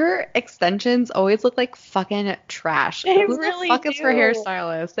 but her extensions always look like fucking trash. They Who the really fuck is her do.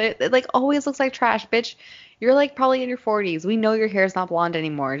 hairstylist? It like always looks like trash, bitch. You're like probably in your 40s. We know your hair's not blonde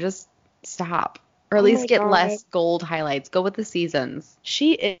anymore. Just stop. Or at Oh least my get God. less gold highlights. Go with the seasons.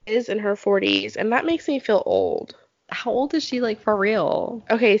 She is in her 40s, and that makes me feel old. How old is she like for real?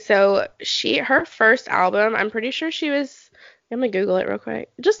 Okay, so her first album, I'm pretty sure she was, I'm gonna Google it real quick.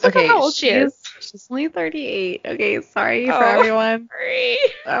 Just look up Okay, how old she is. she's only 38. Okay, sorry for Oh, everyone. sorry.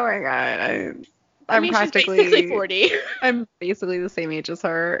 Oh my God. I I'm mean, she's basically practically 40. I'm basically the same age as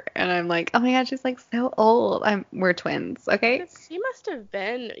her, and I'm like, oh my God, she's like so old. We're twins, okay? She must have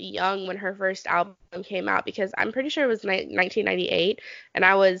been young when her first album came out because I'm pretty sure it was 1998 and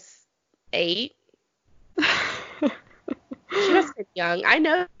I was 8. She must have been young. I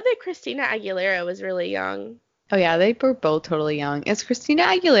know that Christina Aguilera was really young. Oh yeah, they were both totally young. Is Christina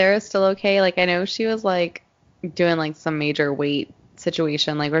Aguilera still okay? Like I know she was like doing like some major weight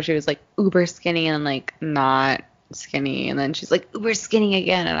situation, like where she was like uber skinny and like not skinny, and then she's like uber skinny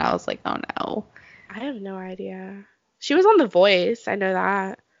again, and I was like, oh no. I have no idea. She was on The Voice. I know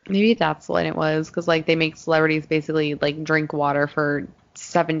that. Maybe that's what it was, because like they make celebrities basically like drink water for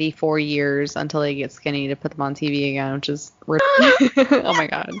 74 years until they get skinny to put them on TV again, which is oh my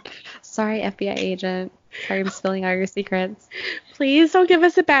God. Sorry, FBI agent. Sorry, I'm spilling all your secrets. Please don't give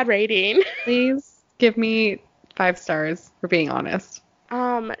us a bad rating. Please give me 5 stars for being honest.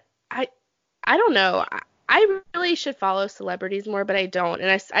 Um, I I don't know. I really should follow celebrities more, but I don't.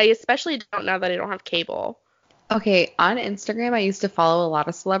 And I especially don't now that I don't have cable. Okay, on Instagram, I used to follow a lot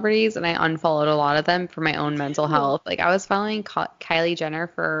of celebrities and I unfollowed a lot of them for my own mental Ew. health. Like, I was following Kylie Jenner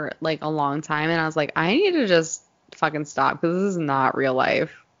for like a long time and I was like, I need to just fucking stop because this is not real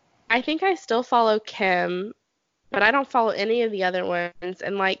life. I think I still follow Kim, but I don't follow any of the other ones.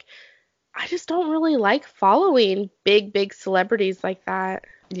 And like, I just don't really like following big celebrities like that.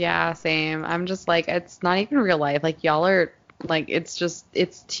 Yeah, same. I'm just like, it's not even real life. Like, y'all are like, it's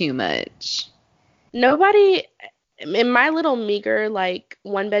too much. Nobody in my little meager like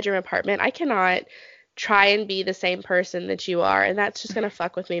one bedroom apartment, I cannot try and be the same person that you are, and that's just gonna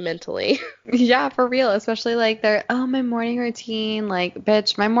fuck with me mentally. Yeah, for real. Especially like oh, my morning routine. Like,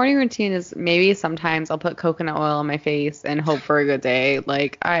 bitch, my morning routine is maybe sometimes I'll put coconut oil on my face and hope for a good day.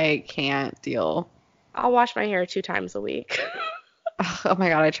 Like, I can't deal. I'll wash my hair 2 times a week. Ugh, oh my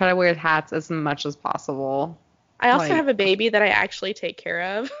God, I try to wear hats as much as possible. I also Like, have a baby that I actually take care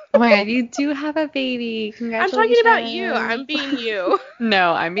of. oh my God, you do have a baby. I'm talking about you. Congratulations. I'm being you.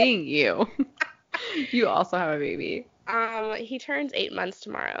 No, I'm being you. You also have a baby. He turns 8 months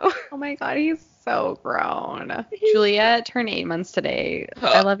tomorrow. Oh my God, he's so grown. Juliet turned 8 months today.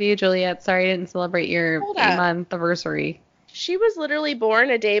 I love you, Juliet. Sorry I didn't celebrate your Hold up. 8-month anniversary. She was literally born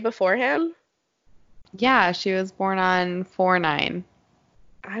a day before him. Yeah, she was born on 4/9.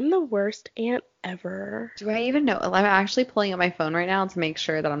 I'm the worst aunt ever. Do I even know? I'm actually pulling up my phone right now to make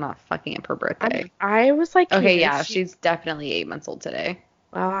sure that I'm not fucking up her birthday. I was like Okay, yeah, convinced she's definitely 8 months old today.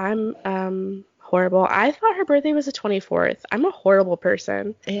 well, I'm horrible. I thought her birthday was the 24th. I'm a horrible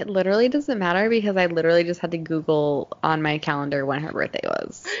person. It literally doesn't matter because I literally just had to Google on my calendar when her birthday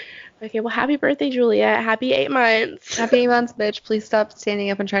was. Okay, well, happy birthday, Julia. Happy 8 months. Happy 8 months, bitch. Please stop standing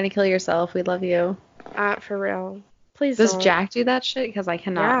up and trying to kill yourself. We love you. For real. Please Does don't. Jack do that shit? Because I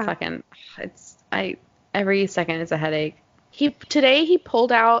cannot Yeah. fucking. Every second is a headache. Today he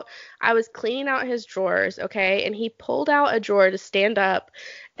pulled out, I was cleaning out his drawers, okay? And he pulled out a drawer to stand up,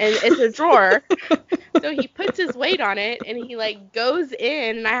 and it's a drawer. So he puts his weight on it, and he like goes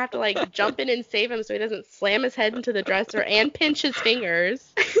in, and I have to like jump in and save him so he doesn't slam his head into the dresser and pinch his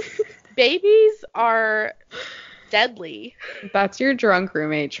fingers. Babies are deadly. That's your drunk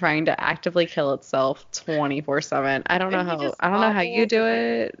roommate trying to actively kill itself 24/7. I don't know And he how just I don't know how you wobbles do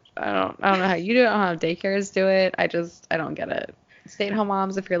and, like, it. I don't know how you do it. I don't know how daycares do it. I don't get it. Stay-at-home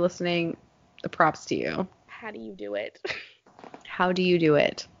moms, if you're listening, the props to you. how do you do it? How do you do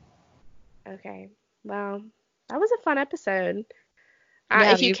it? Okay. Well, that was a fun episode.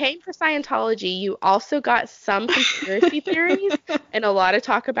 Yeah, If you came for Scientology, you also got some conspiracy theories and a lot of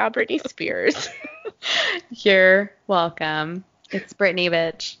talk about Britney Spears. you're welcome. It's Brittany,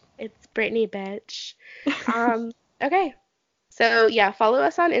 bitch. It's Britney, bitch. Okay. So yeah, follow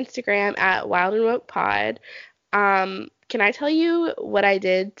us on Instagram at Wild and Woke Pod. Can I tell you what I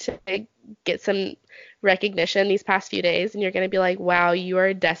did to get some recognition these past few days? And you're gonna be like, wow, you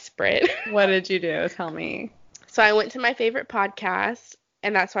are desperate. What did you do? Tell me. So I went to my favorite podcast,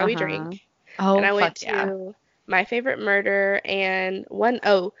 and that's why we Uh-huh. drink. And Oh, I went fuck yeah. to My Favorite Murder and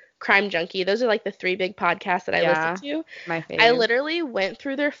Crime Junkie. Those are like the three big podcasts that I listen Yeah, to. my I fave. literally went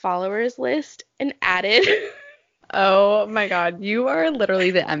through their followers list and added. Oh my God, you are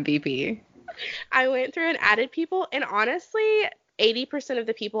literally the MVP. I went through and added people, and honestly, 80% of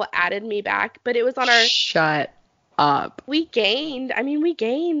the people added me back, but it was on our. Shut up. We gained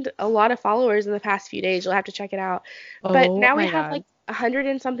a lot of followers in the past few days. You'll have to check it out. But Oh now we my have God. like 100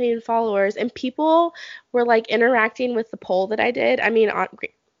 and something followers, and people were like interacting with the poll that I did.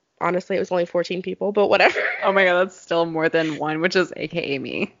 Honestly, it was only 14 people, but whatever. Oh my God, that's still more than one, which is AKA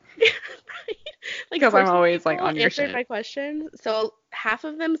me. Right? Like Because I'm 14 always like people on your answered shit. my questions. So half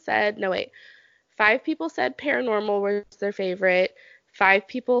of them said, no, wait, 5 people said paranormal was their favorite. 5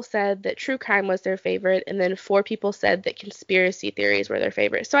 people said that true crime was their favorite, and then 4 people said that conspiracy theories were their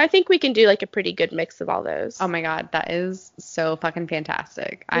favorite. So I think we can do like a pretty good mix of all Oh those. my God, that is so fucking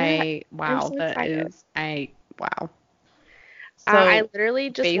fantastic. Yeah, I'm Wow, so excited. wow. I So, literally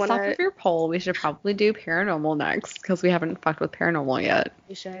just based want off of to. your poll, we should probably do paranormal next because we haven't fucked with paranormal yet.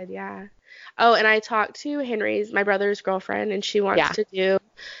 We should, yeah. Oh, and I talked to my brother's girlfriend, and she wants Yeah. to do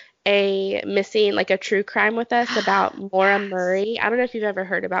a missing, like a true crime with us about Maura Yes. Murray. I don't know if you've ever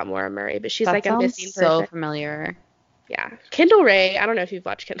heard about Maura Murray, but she's That like a sounds missing so person. familiar. Yeah. Kendall Ray, I don't know if you've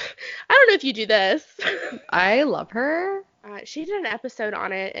watched Kendall. I don't know if you do this. I love her. She did an episode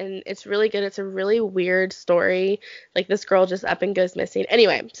on it, and it's really good. It's a really weird story. Like this girl just up and goes missing.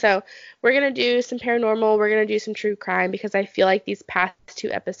 Anyway, so we're gonna do some paranormal. We're gonna do some true crime because I feel like these past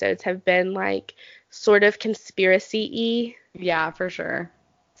 2 episodes have been like sort of conspiracy-y. Yeah, for sure.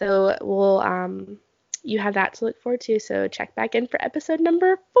 So you have that to look forward to. So check back in for episode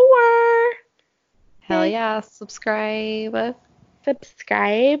number 4. Hell Yay. yeah, subscribe.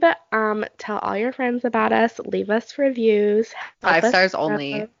 Subscribe. Tell all your friends about us. Leave us reviews. Help 5 us stars grow.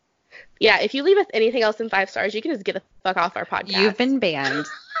 only. Yeah, if you leave us anything else than 5 stars, you can just get the fuck off our You've podcast. been banned.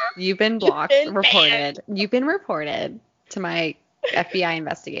 You've been You've blocked, been reported. banned. You've been reported to my FBI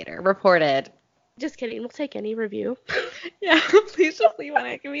investigator. Reported. Just kidding. We'll take any review. Yeah, please just leave one.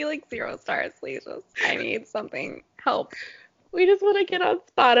 It can be like 0 stars. Please just, I need something. Help. We just want to get on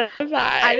Spotify.